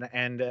did.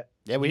 And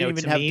yeah, we didn't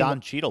even have Don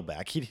Cheadle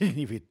back. He didn't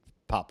even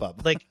pop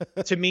up. Like,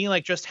 to me,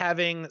 like just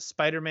having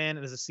Spider-Man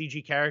as a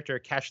CG character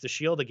catch the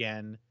shield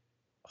again.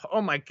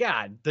 Oh my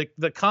God,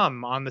 the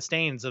cum on the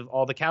stains of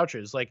all the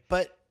couches. Like,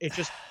 but it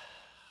just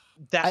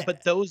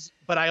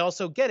but I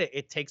also get it.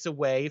 It takes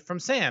away from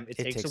Sam. It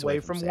takes away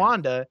from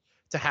Wanda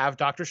to have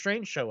Doctor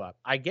Strange show up.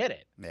 I get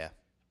it. Yeah.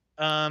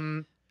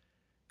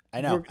 I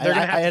know. They're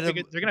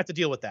gonna have to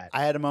deal with that.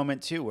 I had a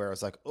moment too where I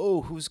was like,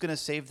 "Oh, who's gonna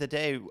save the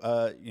day?"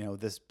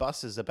 This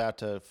bus is about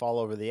to fall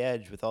over the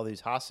edge with all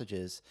these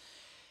hostages.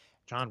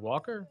 John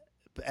Walker.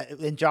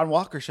 And John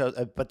Walker shows,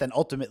 but then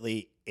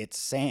ultimately it's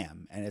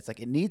Sam, and it's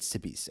like it needs to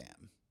be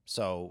Sam.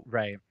 So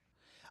right.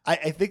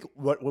 I think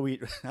what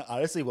we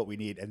honestly what we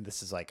need, and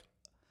this is like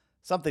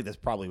something that's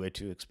probably way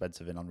too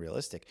expensive and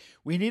unrealistic.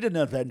 We need an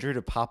Avenger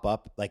to pop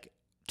up like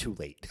too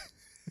late.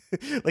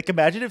 Like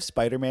imagine if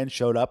Spider-Man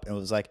showed up and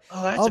was like,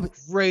 "Oh, that's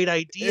a great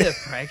idea,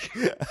 Frank."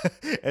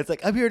 It's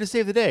like, "I'm here to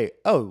save the day."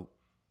 Oh,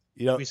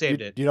 we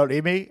saved it. You don't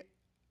need me.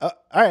 All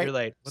right, you're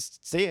late.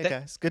 See you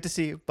guys. Good to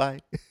see you. Bye.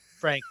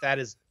 Frank,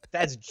 that's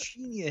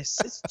genius.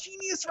 It's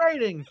genius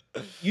writing.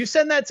 You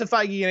send that to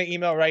Feige in an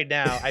email right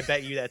now. I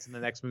bet you that's in the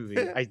next movie.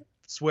 I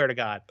swear to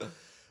God.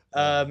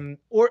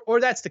 Or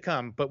that's to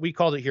come. But we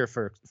called it here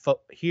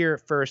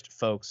first,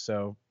 folks.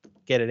 So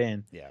get it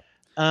in. Yeah.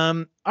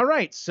 All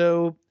right.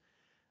 So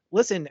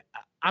listen,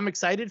 I'm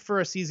excited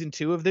for a season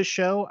 2 of this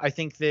show. I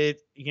think that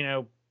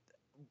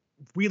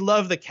we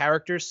love the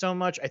characters so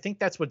much. I think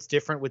that's what's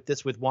different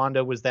with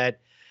Wanda was that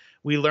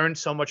we learned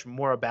so much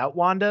more about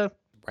Wanda.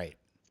 Right.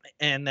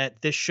 And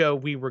that this show,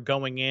 we were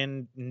going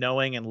in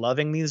knowing and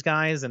loving these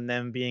guys and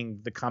them being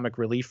the comic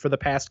relief for the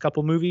past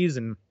couple movies.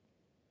 And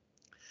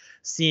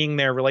seeing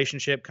their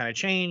relationship kind of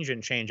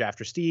change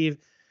after Steve.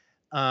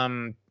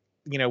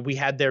 We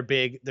had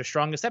their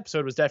strongest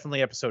episode was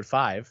definitely episode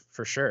 5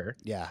 for sure.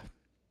 Yeah,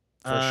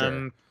 for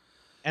sure.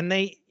 And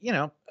they,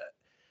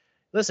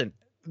 listen,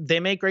 they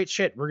make great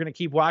shit. We're gonna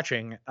keep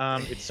watching.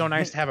 It's so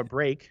nice to have a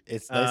break.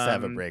 It's nice to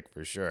have a break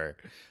for sure.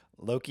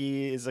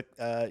 Loki is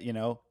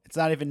it's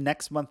not even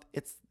next month.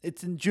 It's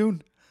in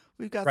June.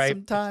 We've got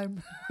some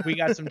time. We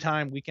got some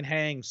time. We can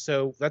hang.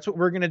 So that's what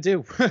we're gonna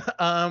do.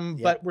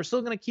 But we're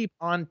still gonna keep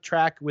on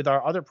track with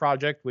our other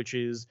project, which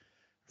is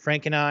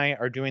Frank and I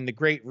are doing the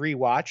Great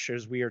Rewatch,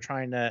 as we are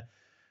trying to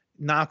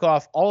knock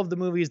off all of the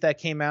movies that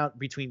came out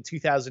between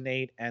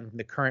 2008 and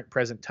the current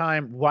present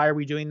time. Why are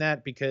we doing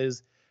that?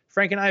 Because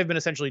Frank and I have been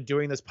essentially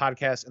doing this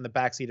podcast in the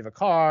backseat of a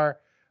car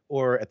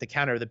or at the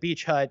counter of the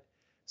beach hut,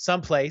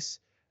 someplace.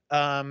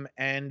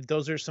 And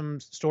those are some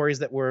stories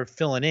that we're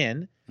filling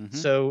in. Mm-hmm.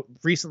 So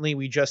recently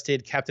we just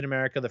did Captain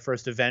America, the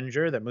First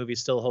Avenger. That movie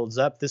still holds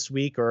up. This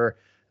week or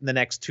in the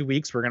next 2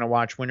 weeks, we're going to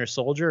watch Winter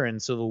Soldier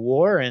and Civil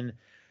War, and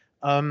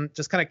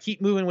just kind of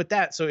keep moving with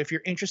that. So if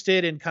you're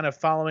interested in kind of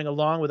following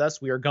along with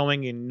us, we are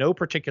going in no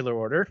particular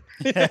order.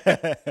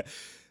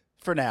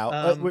 For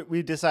now,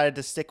 we decided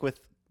to stick with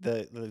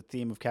the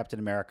theme of Captain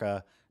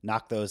America,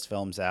 knock those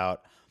films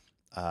out.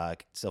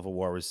 Civil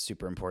War was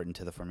super important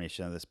to the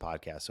formation of this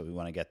podcast, so we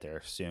want to get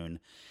there soon.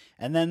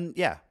 And then,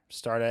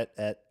 start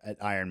at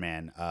Iron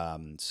Man.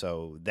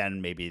 So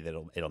then maybe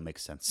it'll make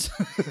sense.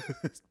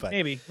 But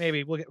maybe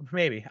maybe.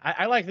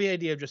 I like the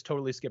idea of just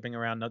totally skipping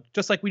around,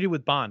 just like we did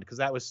with Bond, because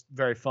that was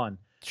very fun.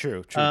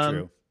 True.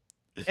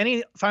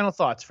 Any final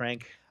thoughts,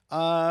 Frank?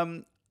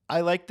 I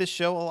like this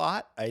show a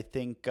lot. I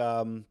think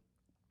I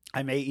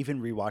may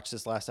even rewatch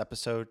this last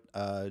episode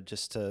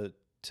just to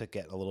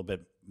get a little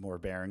bit more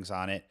bearings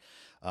on it.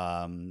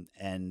 I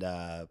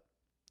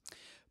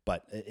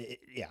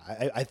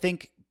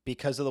think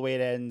because of the way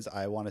it ends,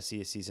 I want to see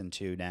a season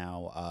 2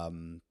 now.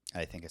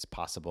 I think it's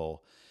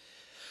possible.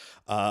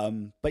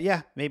 But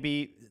yeah,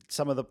 maybe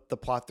some of the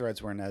plot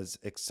threads weren't as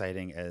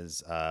exciting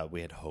as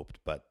we had hoped,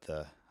 but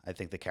I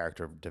think the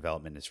character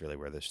development is really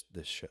where this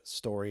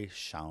story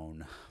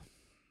shone.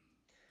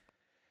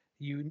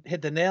 You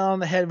hit the nail on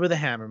the head with a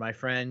hammer, my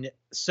friend.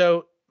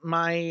 So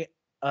my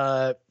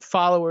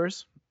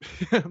followers,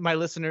 my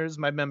listeners,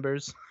 my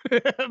members,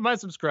 my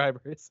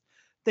subscribers,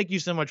 thank you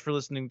so much for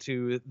listening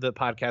to the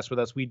podcast with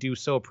us. We do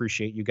so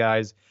appreciate you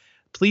guys.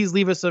 Please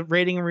leave us a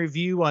rating and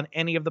review on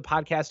any of the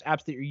podcast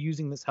apps that you're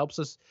using. This helps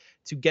us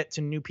to get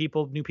to new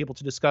people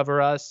to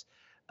discover us.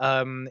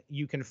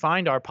 You can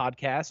find our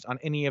podcast on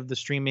any of the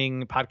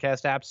streaming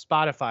podcast apps: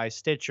 Spotify,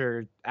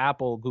 Stitcher,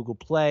 Apple, Google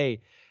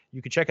Play.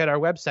 You can check out our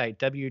website,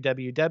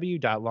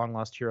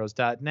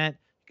 www.longlostheroes.net.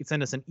 You can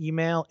send us an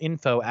email,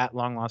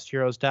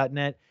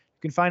 info@longlostheroes.net.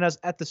 You can find us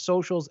at the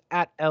socials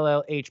at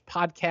LLH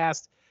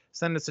Podcast.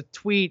 Send us a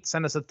tweet,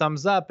 send us a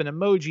thumbs up, an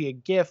emoji, a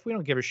GIF. We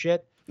don't give a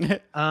shit.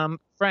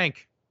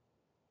 Frank,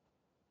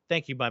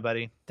 thank you, my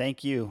buddy.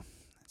 Thank you.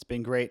 It's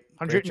been great.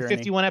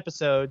 151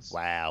 episodes.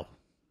 Wow.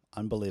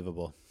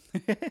 Unbelievable.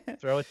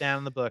 Throw it down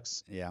in the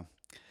books. Yeah.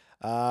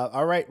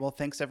 All right. Well,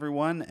 thanks,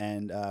 everyone.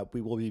 And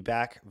we will be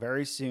back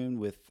very soon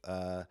with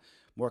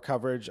more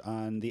coverage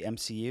on the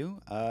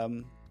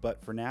MCU.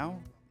 But for now,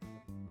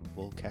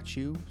 we'll catch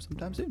you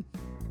sometime soon.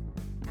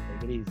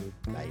 Take it easy.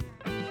 Bye.